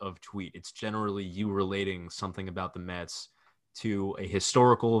format of tweet. It's generally you relating something about the Mets to a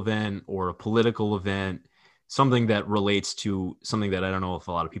historical event or a political event, something that relates to something that I don't know if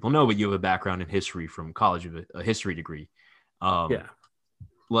a lot of people know, but you have a background in history from college, a history degree. Yeah.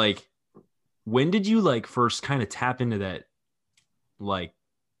 Like, when did you like first kind of tap into that like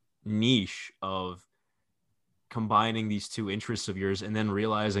niche of combining these two interests of yours and then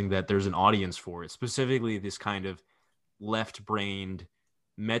realizing that there's an audience for it, specifically this kind of left-brained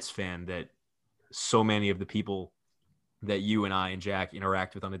Mets fan that so many of the people that you and I and Jack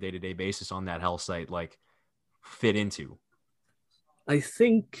interact with on a day-to-day basis on that hell site like fit into? I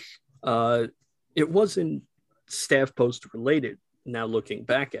think it wasn't staff post related now looking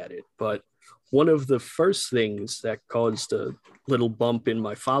back at it, but one of the first things that caused a little bump in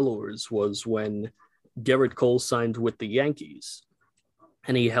my followers was when Gerrit Cole signed with the Yankees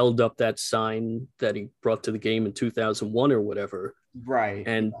and he held up that sign that he brought to the game in 2001 or whatever. Right.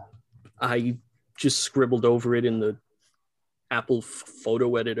 And I just scribbled over it in the Apple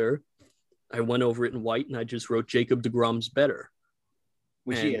photo editor. I went over it in white and I just wrote Jacob deGrom's better.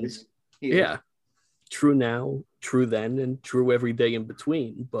 Which he is. Yeah. True now, true then, and true every day in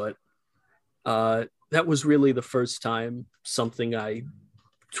between. But that was really the first time something I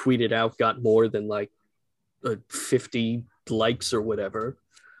tweeted out got more than like 50 likes or whatever.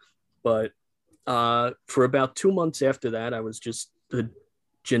 But for about 2 months after that, I was just a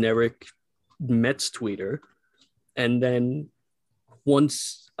generic Mets tweeter. And then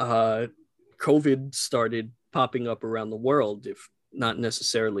once COVID started popping up around the world, if not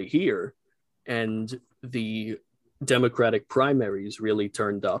necessarily here, and the Democratic primaries really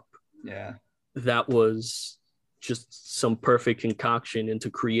turned up, yeah, that was just some perfect concoction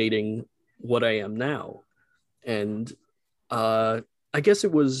into creating what I am now. And I guess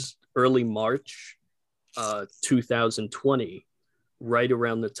it was early March 2020, right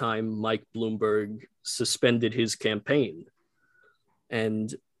around the time Mike Bloomberg suspended his campaign.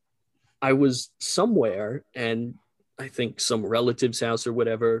 And I was somewhere, and I think some relative's house or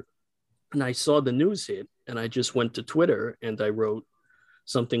whatever, and I saw the news hit, and I just went to Twitter and I wrote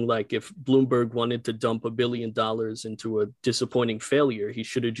something like, if Bloomberg wanted to dump $1 billion into a disappointing failure, he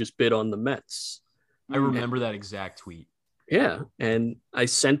should have just bid on the Mets. I remember that exact tweet. Yeah. And I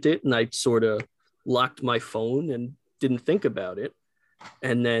sent it and I sort of locked my phone and didn't think about it.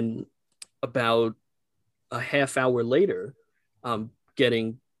 And then about a half hour later, I'm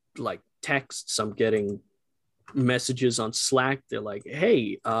getting like texts, I'm getting messages on Slack. They're like,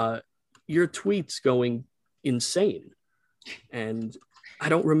 hey, your tweet's going insane. And I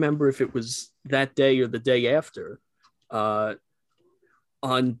don't remember if it was that day or the day after. On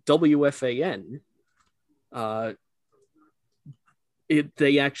WFAN,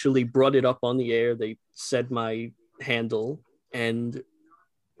 they actually brought it up on the air. They said my handle, and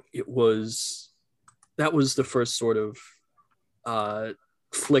that was the first sort of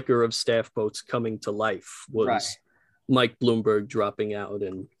flicker of staff boats coming to life, was right. Mike Bloomberg dropping out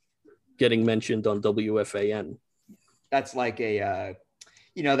and getting mentioned on WFAN. That's like a,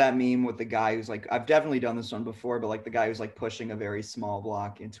 that meme with the guy who's like, I've definitely done this one before, but like the guy who's like pushing a very small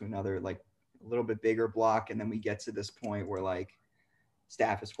block into another like a little bit bigger block, and then we get to this point where like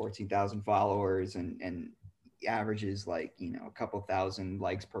Staff has 14,000 followers and averages like, you know, a couple thousand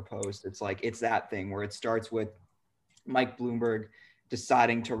likes per post. It's like, it's that thing where it starts with Mike Bloomberg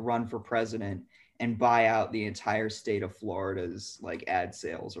deciding to run for president and buy out the entire state of Florida's like ad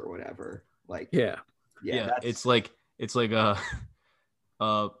sales or whatever. Like, yeah. It's like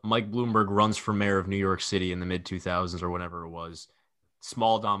Mike Bloomberg runs for mayor of New York City in the mid 2000s or whenever it was.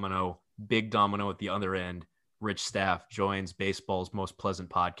 Small domino, big domino at the other end. Rich Staff joins baseball's most pleasant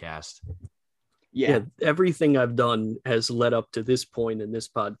podcast. Yeah, everything I've done has led up to this point in this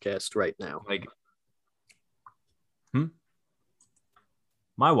podcast right now. Like,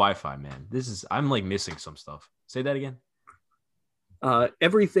 my Wi-Fi, man. I'm like missing some stuff. Say that again.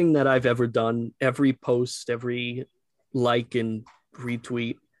 Everything that I've ever done, every post, every like and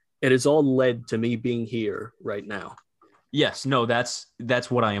retweet, it has all led to me being here right now. Yes, no, that's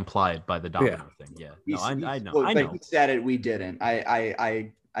what I implied by the domino thing. Yeah, no, I know. Well, I know. He said it. We didn't.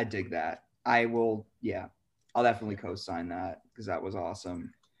 I dig that. I will. Yeah, I'll definitely co-sign that because that was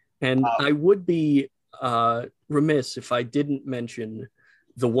awesome. And I would be remiss if I didn't mention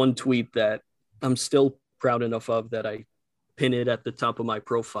the one tweet that I'm still proud enough of that I pin it at the top of my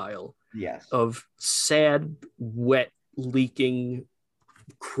profile. Yes. Of sad, wet, leaking,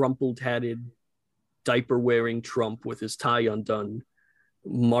 crumpled-hatted, diaper-wearing Trump with his tie undone,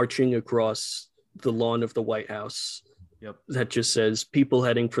 marching across the lawn of the White House. Yep. That just says people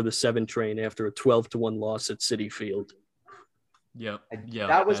heading for the 7 train after a 12-1 loss at Citi Field. Yep. Yeah.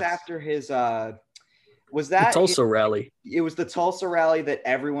 That was after his was that the Tulsa rally? It was the Tulsa rally that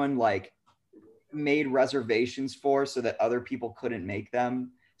everyone like made reservations for so that other people couldn't make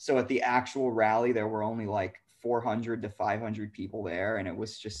them. So at the actual rally, there were only like 400 to 500 people there, and it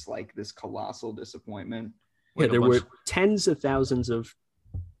was just like this colossal disappointment. Yeah, there were tens of thousands of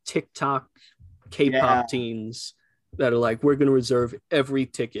TikTok K-pop teens that are like, we're going to reserve every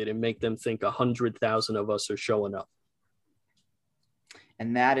ticket and make them think 100,000 of us are showing up.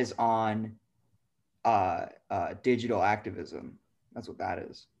 And that is on digital activism. That's what that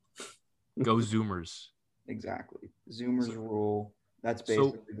is. Go Zoomers. Exactly. Zoomers rule. That's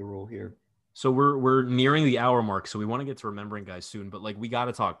basically the rule here. So we're nearing the hour mark, so we want to get to remembering guys soon, but like we got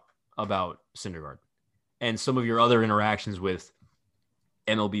to talk about Syndergaard and some of your other interactions with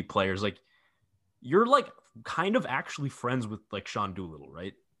MLB players. Like you're like kind of actually friends with like Sean Doolittle,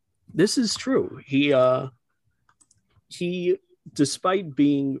 right? This is true. He despite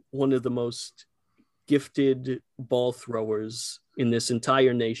being one of the most gifted ball throwers in this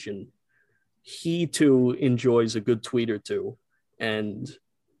entire nation, he too enjoys a good tweet or two, and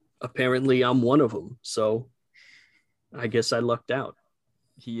apparently I'm one of them. So I guess I lucked out.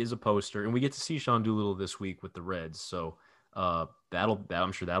 He is a poster, and we get to see Sean Doolittle this week with the Reds. So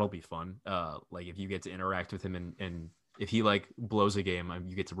I'm sure that'll be fun. Like if you get to interact with him and if he like blows a game,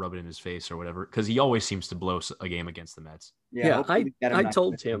 you get to rub it in his face or whatever, because he always seems to blow a game against the Mets. Yeah, I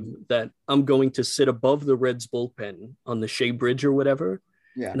told him that I'm going to sit above the Reds bullpen on the Shea Bridge or whatever,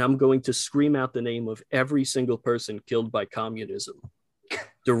 and I'm going to scream out the name of every single person killed by communism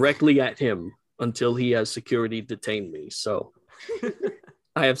directly at him until he has security detain me. So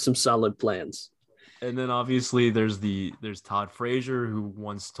I have some solid plans. And then obviously there's Todd Frazier, who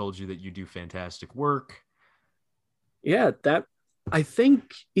once told you that you do fantastic work. Yeah, that I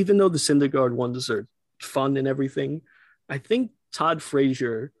think even though the Syndergaard ones are fun and everything, I think Todd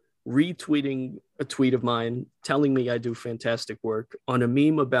Frazier retweeting a tweet of mine telling me I do fantastic work on a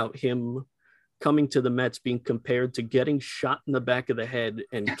meme about him coming to the Mets being compared to getting shot in the back of the head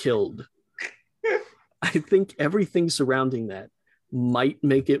and killed. I think everything surrounding that might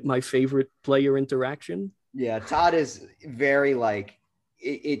make it my favorite player interaction. Yeah, Todd is very like,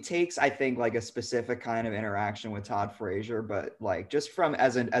 it takes, I think, like a specific kind of interaction with Todd Frazier, but like just from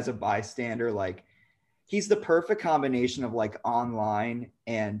as a bystander, like he's the perfect combination of like online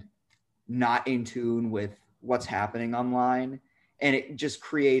and not in tune with what's happening online. And it just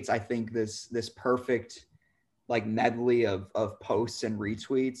creates, I think, this perfect like medley of posts and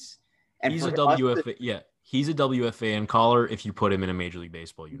retweets. And he's a WFA, he's a WFAN caller if you put him in a Major League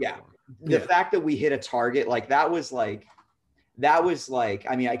Baseball uniform. The fact that we hit a target, like that was like,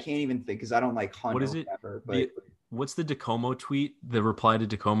 I mean, I can't even think because I don't like hunt. What is it? Whatever, but what's the DeComo tweet? The reply to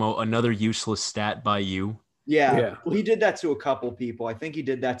DeComo, another useless stat by you. Yeah. Well, he did that to a couple people. I think he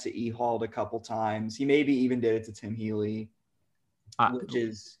did that to Ehald a couple times. He maybe even did it to Tim Healy,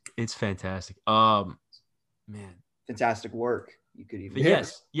 it's fantastic. Man, fantastic work. You could even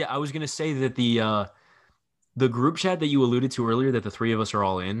I was gonna say that the group chat that you alluded to earlier that the three of us are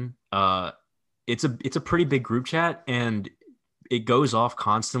all in, it's a pretty big group chat, and it goes off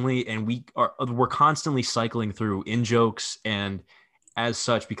constantly, and we're constantly cycling through in jokes, and as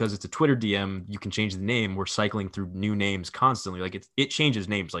such, because it's a Twitter DM, you can change the name. We're cycling through new names constantly. Like it changes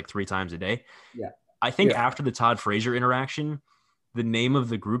names like 3 times a day. Yeah. I think after the Todd Frazier interaction, the name of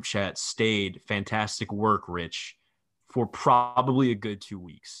the group chat stayed "Fantastic Work, Rich" for probably a good 2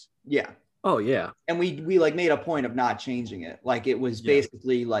 weeks. Yeah. Oh yeah. And we like made a point of not changing it. Like it was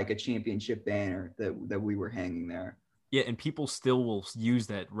basically like a championship banner that we were hanging there. Yeah, and people still will use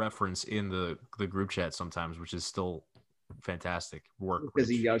that reference in the group chat sometimes, which is still fantastic work. Because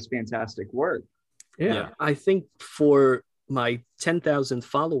he does fantastic work. Yeah. I think for my 10,000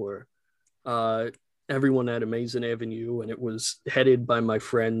 follower, everyone at Amazing Avenue, and it was headed by my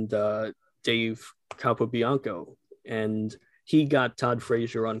friend Dave Capobianco, and he got Todd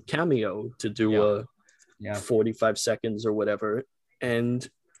Frazier on Cameo to do 45 seconds or whatever, and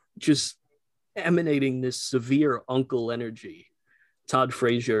just emanating this severe uncle energy. Todd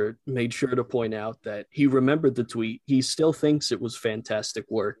Frazier made sure to point out that he remembered the tweet. He still thinks it was fantastic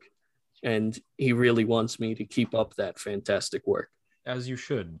work, and he really wants me to keep up that fantastic work. As you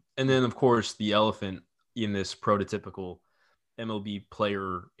should. And then, of course, the elephant in this prototypical MLB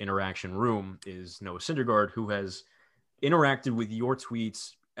player interaction room is Noah Syndergaard, who has interacted with your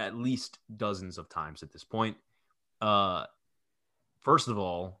tweets at least dozens of times at this point. First of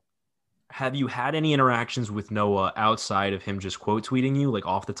all, have you had any interactions with Noah outside of him just quote tweeting you, like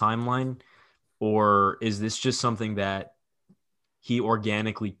off the timeline? Or is this just something that he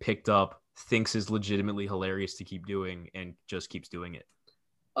organically picked up, thinks is legitimately hilarious to keep doing, and just keeps doing it?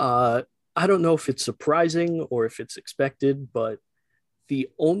 I don't know if it's surprising or if it's expected, but the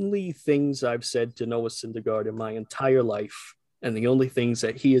only things I've said to Noah Syndergaard in my entire life, and the only things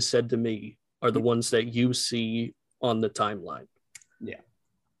that he has said to me, are the ones that you see on the timeline. Yeah.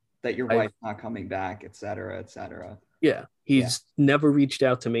 That your wife's not coming back, et cetera, et cetera. Yeah. He's never reached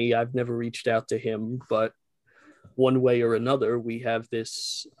out to me. I've never reached out to him, but one way or another, we have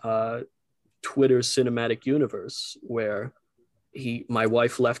this Twitter cinematic universe where my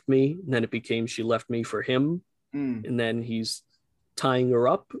wife left me, and then it became she left me for him, and then he's tying her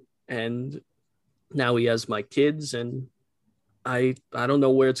up, and now he has my kids, and I don't know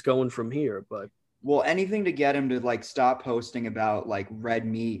where it's going from here, but well, anything to get him to like stop posting about like red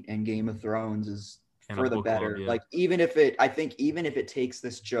meat and Game of Thrones is for the better. Club, like even if it takes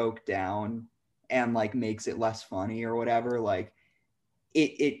this joke down and like makes it less funny or whatever, like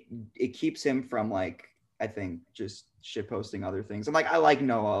it keeps him from like, I think, just shit posting other things. I'm like, I like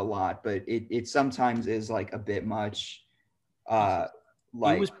Noah a lot, but it sometimes is like a bit much. It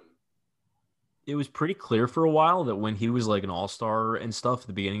was pretty clear for a while that when he was like an all-star and stuff at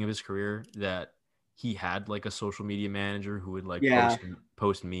the beginning of his career, that he had like a social media manager who would like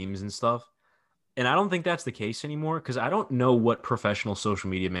post memes and stuff. And I don't think that's the case anymore, because I don't know what professional social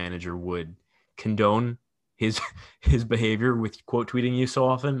media manager would condone his behavior with quote tweeting you so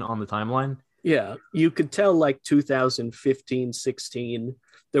often on the timeline. Yeah, you could tell like 2015, 16,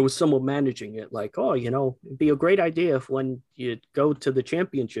 there was someone managing it like, oh, it'd be a great idea if when you go to the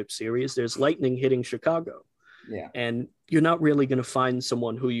championship series, there's lightning hitting Chicago. Yeah. And you're not really going to find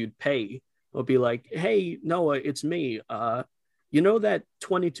someone who you'd pay or be like, hey, Noah, it's me. You know that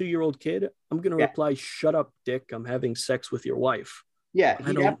 22-year-old kid? I'm going to reply, shut up, Dick. I'm having sex with your wife. Yeah,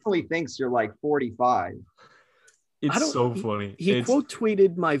 he definitely thinks you're like 45. It's so funny. He quote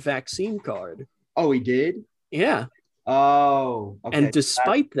tweeted my vaccine card. Oh, he did? Yeah. Oh, okay. And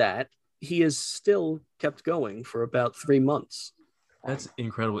despite that, he has still kept going for about 3 months. That's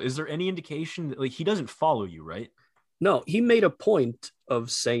incredible. Is there any indication that like he doesn't follow you, right? No, he made a point of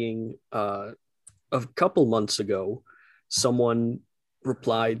saying a couple months ago, someone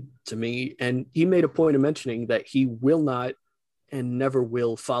replied to me, and he made a point of mentioning that he will not and never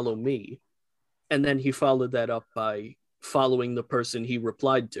will follow me. And then he followed that up by following the person he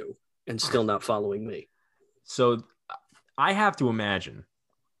replied to and still not following me. So I have to imagine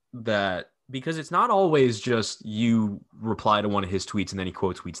that because it's not always just you reply to one of his tweets and then he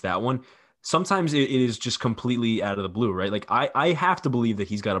quote tweets that one. Sometimes it is just completely out of the blue, right? Like I have to believe that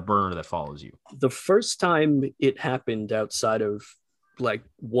he's got a burner that follows you. The first time it happened outside of like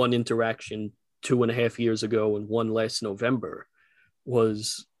one interaction 2.5 years ago and one last November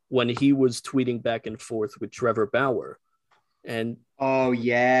was when he was tweeting back and forth with Trevor Bauer. And oh,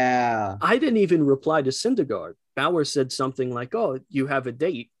 yeah. I didn't even reply to Syndergaard. Bauer said something like, oh, you have a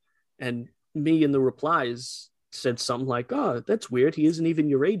date. And me in the replies said something like, oh, that's weird. He isn't even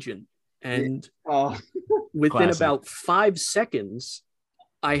your agent. And within about 5 seconds,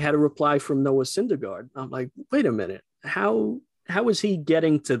 I had a reply from Noah Syndergaard. I'm like, wait a minute. How is he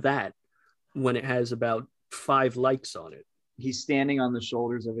getting to that when it has about 5 likes on it? He's standing on the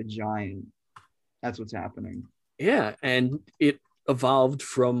shoulders of a giant. That's what's happening. Yeah, and it evolved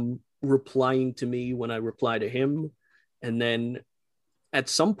from replying to me when I reply to him, and then at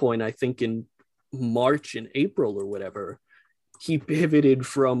some point, I think in March and April or whatever, he pivoted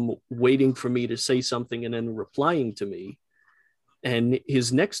from waiting for me to say something and then replying to me. And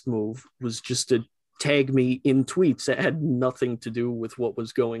his next move was just to tag me in tweets that had nothing to do with what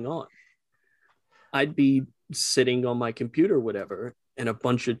was going on. I'd be sitting on my computer, whatever, and a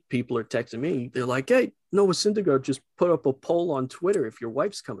bunch of people are texting me. They're like, hey, Noah Syndergaard just put up a poll on Twitter if your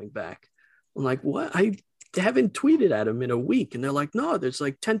wife's coming back. I'm like, what? I haven't tweeted at him in a week. And they're like, no, there's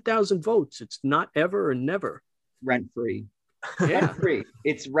like 10,000 votes. It's not ever or never. Rent free. Yeah. Rent free.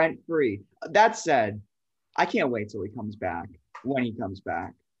 It's rent free. That said, I can't wait till he comes back. When he comes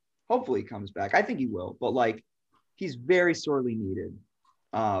back. Hopefully he comes back. I think he will. But like, he's very sorely needed.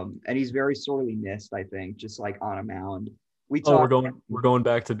 And he's very sorely missed, I think, just like on a mound. We're going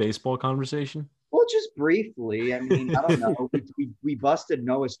back to baseball conversation. Well, just briefly. I mean, I don't know. we busted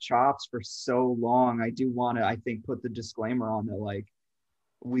Noah's chops for so long. I do want to, I think, put the disclaimer on that, like,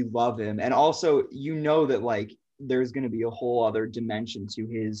 we love him. And also, you know that, like, there's going to be a whole other dimension to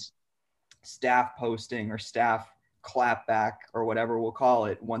his staff posting or staff clapback or whatever we'll call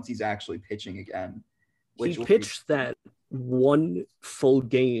it once he's actually pitching again. He pitched that one full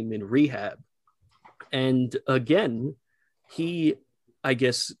game in rehab. And again, he, I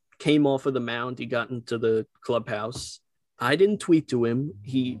guess, came off of the mound. He got into the clubhouse. I didn't tweet to him.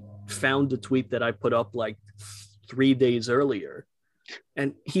 He found a tweet that I put up like 3 days earlier.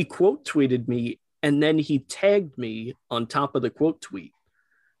 And he quote tweeted me. And then he tagged me on top of the quote tweet.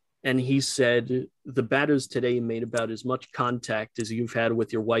 And he said, the batters today made about as much contact as you've had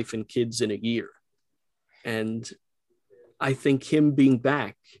with your wife and kids in a year. And I think him being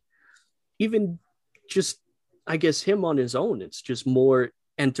back, even just, I guess, him on his own, it's just more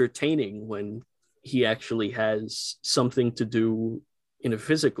entertaining when he actually has something to do in a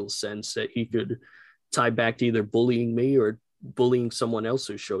physical sense that he could tie back to either bullying me or bullying someone else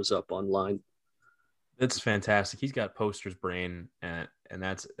who shows up online. That's fantastic. He's got poster's brain, and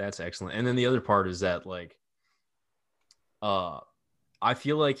that's excellent. And then the other part is that, like, I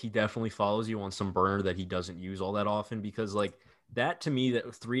feel like he definitely follows you on some burner that he doesn't use all that often, because, like, that to me,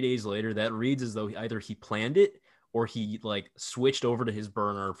 that 3 days later, that reads as though either he planned it or he, like, switched over to his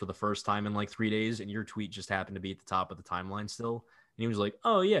burner for the first time in like 3 days, and your tweet just happened to be at the top of the timeline still, and he was like,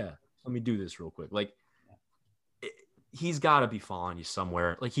 oh yeah, let me do this real quick. Like, he's got to be following you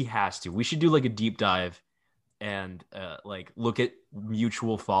somewhere. Like, he has to. We should do like a deep dive and like look at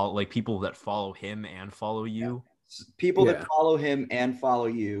mutual follow, like people that follow him and follow you. People that follow him and follow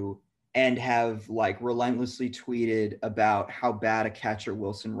you and have like relentlessly tweeted about how bad a catcher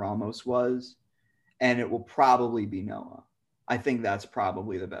Wilson Ramos was. And it will probably be Noah. I think that's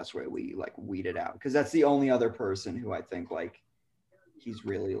probably the best way we like weed it out, because that's the only other person who I think like he's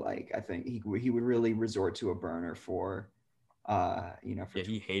really like, I think he would really resort to a burner for,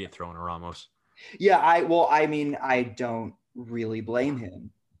 he hated throwing a Ramos. Yeah, I don't really blame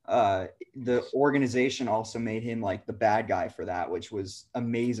him. The organization also made him like the bad guy for that, which was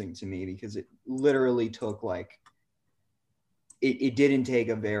amazing to me, because it literally took like, it didn't take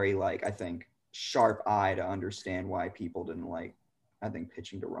a very like, I think, sharp eye to understand why people didn't like, I think,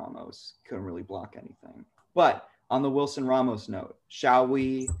 pitching to Ramos. Couldn't really block anything. But on the Wilson Ramos note, shall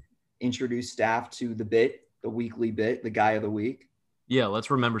we introduce staff to the weekly bit, the guy of the week? Yeah,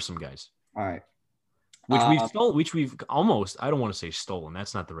 let's remember some guys. All right. Which we've almost, I don't want to say stolen.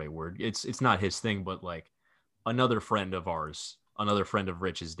 That's not the right word. It's not his thing, but like another friend of ours, another friend of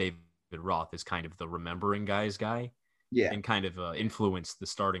Rich's, David Roth, is kind of the remembering guys guy. Yeah. And kind of influenced the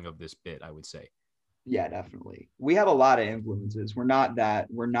starting of this bit, I would say. Yeah, definitely. We have a lot of influences. We're not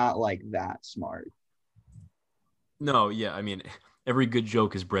like that smart. No, yeah. I mean, every good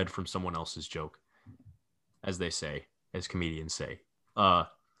joke is bred from someone else's joke, as they say, as comedians say.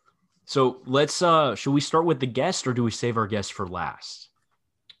 So let's, should we start with the guest, or do we save our guest for last?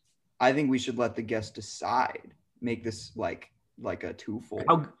 I think we should let the guest decide. Make this like a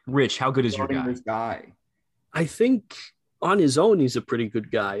twofold. Rich, how good is your guy? This guy? I think on his own, he's a pretty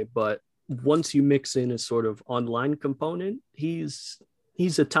good guy, but once you mix in a sort of online component, he's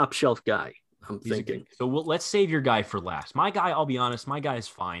a top shelf guy. I'm thinking. So let's save your guy for last. My guy, I'll be honest, my guy is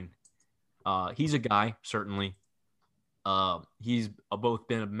fine. He's a guy, certainly. He's both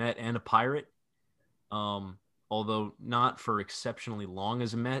been a Met and a Pirate, although not for exceptionally long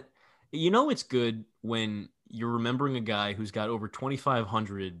as a Met. You know, it's good when you're remembering a guy who's got over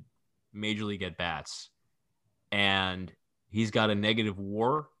 2,500 major league at bats, and he's got a negative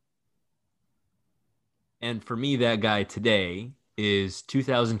WAR. And for me, that guy today is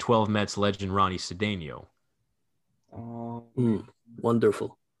 2012 Mets legend Ronnie Cedeno. Oh,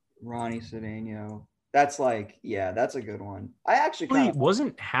 wonderful. Ronnie Cedeno. That's that's a good one. I actually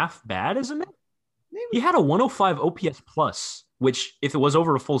wasn't half bad as a Met. He had a 105 OPS plus, which if it was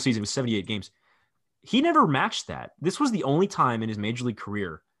over a full season, it was 78 games. He never matched that. This was the only time in his major league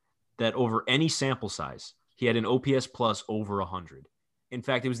career that over any sample size, he had an OPS plus over 100. In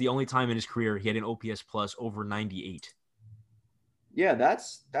fact, it was the only time in his career he had an OPS plus over 98. Yeah,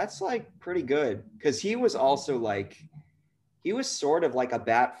 that's like pretty good because he was also he was sort of like a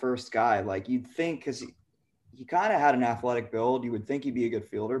bat first guy. Like you'd think because he kind of had an athletic build, you would think he'd be a good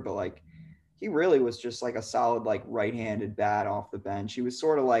fielder, but he really was just like a solid right-handed bat off the bench. He was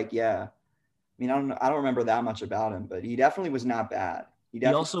sort of I don't remember that much about him, but he definitely was not bad.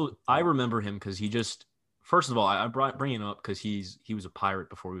 I remember him because he just, first of all, I bring him up because he was a Pirate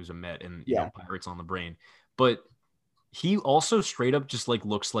before he was a Met, and you know, Pirates on the brain. But he also straight up just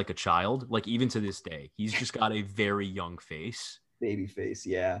looks like a child. Even to this day, he's just got a very young face, baby face.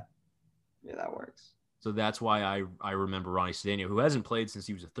 Yeah, that works. So that's why I remember Ronnie Cedeno, who hasn't played since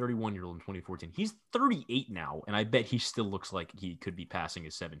he was a 31-year-old in 2014. He's 38 now, and I bet he still looks like he could be passing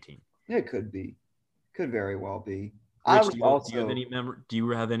his 17. It could be. Could very well be. Rich, do you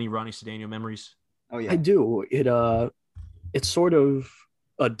have any Ronnie Cedeno memories? Oh yeah, I do. It's sort of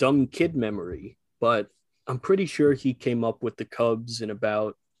a dumb kid memory, but I'm pretty sure he came up with the Cubs in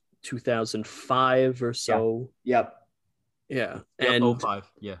about 2005 or so. Yep. Yeah. And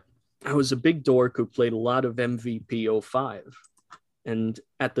 05. Yeah. I was a big dork who played a lot of MVP 05. And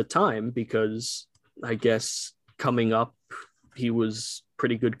at the time, because I guess coming up, he was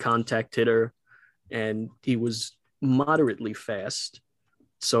pretty good contact hitter and he was moderately fast.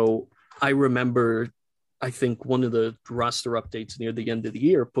 So I remember, I think one of the roster updates near the end of the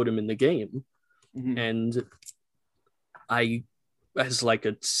year put him in the game. Mm-hmm. And I, as a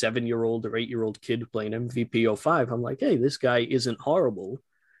 7-year-old or 8-year-old kid playing MVP 05, I'm like, hey, this guy isn't horrible.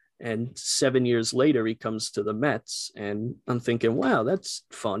 And 7 years later, he comes to the Mets, and I'm thinking, wow, that's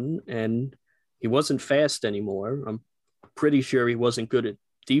fun. And he wasn't fast anymore. I'm pretty sure he wasn't good at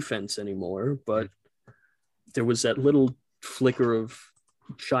defense anymore, but there was that little flicker of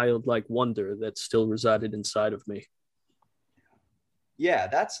childlike wonder that still resided inside of me. Yeah,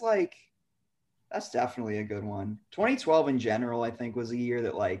 that's definitely a good one. 2012 in general, I think, was a year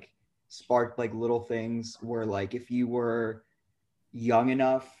that sparked little things where if you were young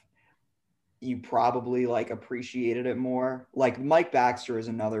enough, you probably appreciated it more. Mike Baxter is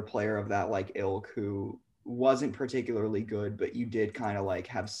another player of that ilk who wasn't particularly good, but you did kind of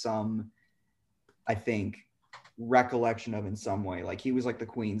have some, I think, recollection of in some way. He was the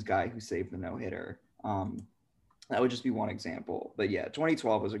Queens guy who saved the no-hitter. That would just be one example. But yeah,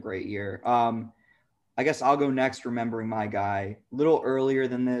 2012 was a great year. I guess I'll go next, remembering my guy. A little earlier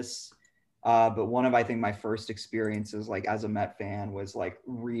than this, but one of, I think, my first experiences as a Met fan was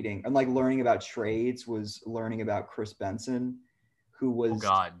reading and learning about trades, was learning about Chris Benson, who was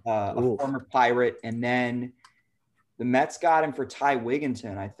a former Pirate. And then the Mets got him for Ty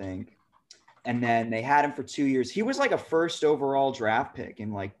Wigginton, I think. And then they had him for 2 years. He was a first overall draft pick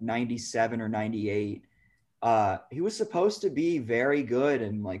in 97 or 98. He was supposed to be very good,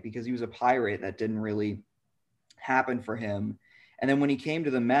 and because he was a Pirate, that didn't really happen for him. And then when he came to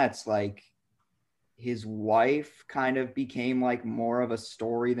the Mets, his wife kind of became more of a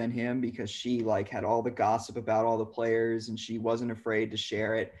story than him, because she had all the gossip about all the players and she wasn't afraid to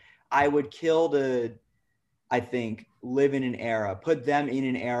share it. I would kill to, I think, live in an era, put them in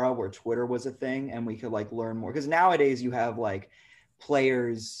an era where Twitter was a thing and we could learn more. Because nowadays you have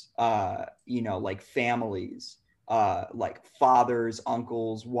players, families, fathers,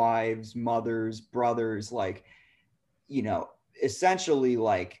 uncles, wives, mothers, brothers,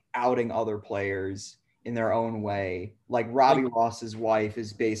 essentially outing other players in their own way. Robbie Ross's wife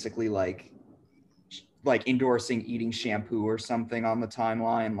is basically endorsing eating shampoo or something on the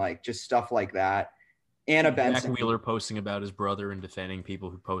timeline, just stuff like that. Anna Benson. Jack Wheeler posting about his brother and defending people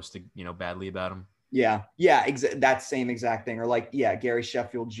who posted, badly about him. Yeah, that same exact thing. Or Gary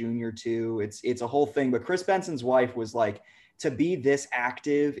Sheffield Jr. too. It's a whole thing. But Chris Benson's wife was to be this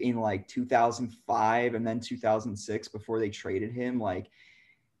active in 2005 and then 2006 before they traded him.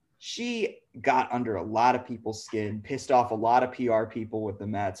 She got under a lot of people's skin, pissed off a lot of PR people with the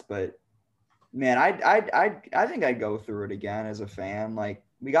Mets. But man, I think I'd go through it again as a fan.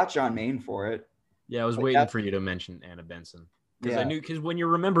 We got John Maine for it. Yeah, I was waiting for you to mention Anna Benson. Because when you're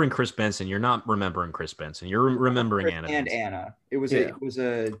remembering Chris Benson, you're not remembering Chris Benson. You're remembering Anna and Benson. Anna. It was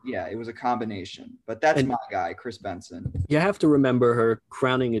a combination. But that's my guy, Chris Benson. You have to remember her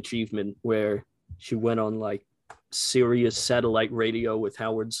crowning achievement, where She went on like Sirius satellite radio with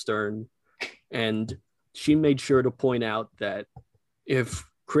Howard Stern, and she made sure to point out that if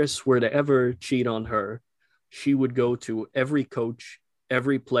Chris were to ever cheat on her, she would go to every coach,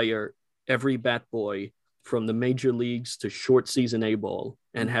 every player, every bat boy from the major leagues to short season A-ball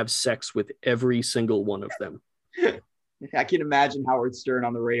and have sex with every single one of them. I can imagine Howard Stern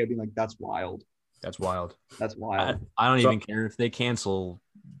on the radio being like, that's wild. That's wild. That's wild. I don't even care if they cancel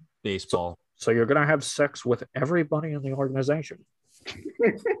baseball. So you're going to have sex with everybody in the organization.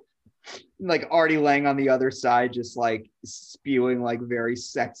 Like Artie Lang on the other side, just like spewing like very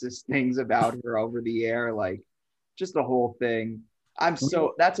sexist things about her over the air. Like just the whole thing.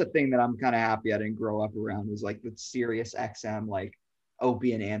 That's a thing that I'm kind of happy I didn't grow up around, was like the Sirius XM, like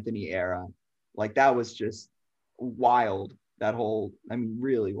Opie and Anthony era. Like that was just wild.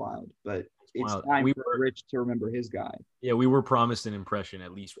 Really wild. But it's time for Rich to remember his guy. Yeah, we were promised an impression,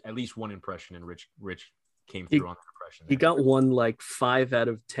 at least one impression, and Rich came through on the impression. He got one like 5 out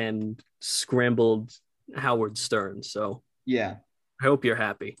of 10 scrambled Howard Stern. So yeah, I hope you're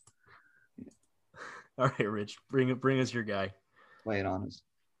happy. All right, Rich, bring us your guy. Lay it on us.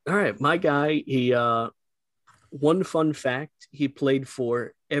 All right, my guy. He one fun fact: he played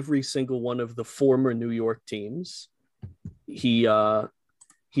for every single one of the former New York teams. He's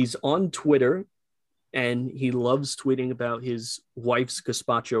on Twitter, and he loves tweeting about his wife's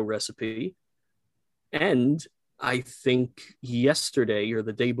gazpacho recipe. And I think yesterday or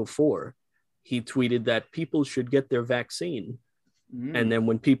the day before, he tweeted that people should get their vaccine. And then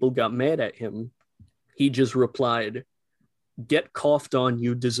when people got mad at him, he just replied, "Get coughed on,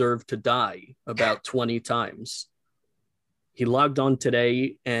 you deserve to die," about 20 times. He logged on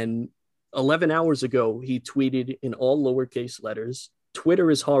today, and 11 hours ago, he tweeted in all lowercase letters,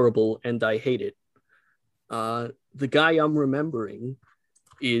 "Twitter is horrible and I hate it." The guy I'm remembering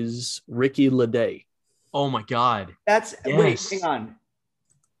is Ricky Leday. Oh my God. Wait, hang on.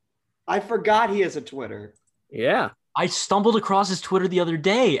 I forgot he has a Twitter. Yeah. I stumbled across his Twitter the other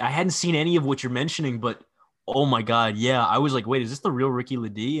day. I hadn't seen any of what you're mentioning, but oh my God. Yeah. I was like, wait, is this the real Ricky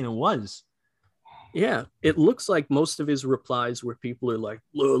Leday? And it was. Yeah. It looks like most of his replies where people are like,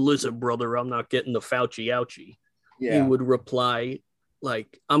 "Listen, brother, I'm not getting the Fauci ouchie." Yeah. He would reply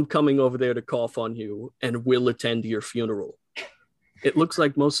like, "I'm coming over there to cough on you and will attend your funeral." It looks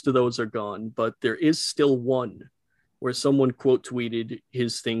like most of those are gone, but there is still one where someone quote tweeted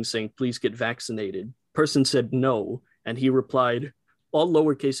his thing saying, "Please get vaccinated." Person said no, and he replied, all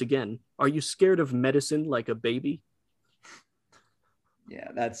lowercase again, "Are you scared of medicine like a baby?"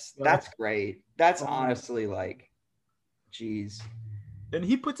 Yeah, that's great. That's honestly like, geez. And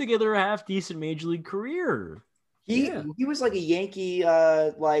he put together a half decent major league career. He was like a Yankee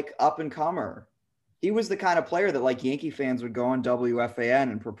like up and comer. He was the kind of player that like Yankee fans would go on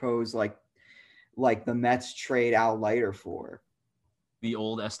WFAN and propose like the Mets trade Al Leiter for. The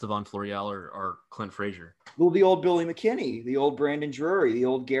old Estevan Florial or Clint Frazier. Well, the old Billy McKinney, the old Brandon Drury, the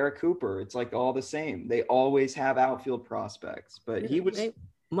old Garrett Cooper. It's like all the same. They always have outfield prospects. But he was... Hey,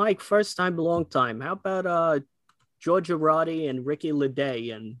 Mike, first time, long time. How about George Arati and Ricky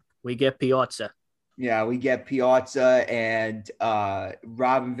Leday, and we get Piazza? Yeah, we get Piazza and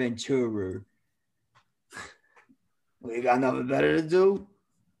Robin Ventura. We got nothing better to do.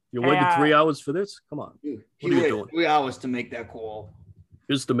 You waited 3 hours for this? Come on. What are you doing? 3 hours to make that call.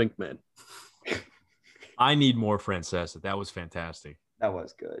 Here's the Mink Man. I need more Francesa. That was fantastic. That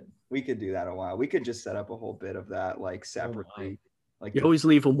was good. We could do that a while. We could just set up a whole bit of that like separately. You always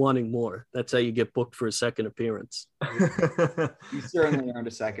leave them wanting more. That's how you get booked for a second appearance. You certainly earned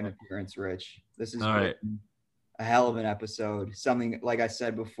a second appearance, Rich. This is a hell of an episode. Something, like I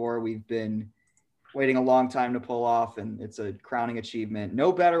said before, we've been waiting a long time to pull off, and it's a crowning achievement.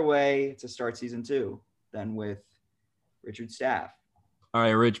 No better way to start season 2 than with Richard Staff. All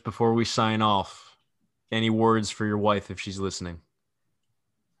right, Rich, before we sign off, any words for your wife if she's listening?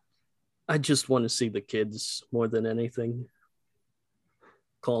 I just want to see the kids more than anything.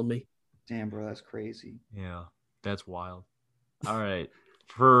 Call me. Damn, bro, that's crazy. Yeah, that's wild. All right.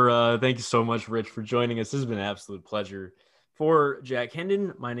 Thank you so much, Rich, for joining us. This has been an absolute pleasure. For Jack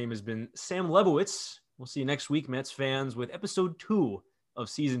Hendon, my name has been Sam Lebowitz. We'll see you next week, Mets fans, with episode 2 of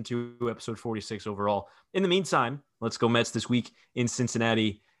season 2, episode 46 overall. In the meantime, let's go Mets this week in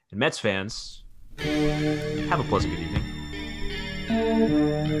Cincinnati. And Mets fans, have a pleasant good evening.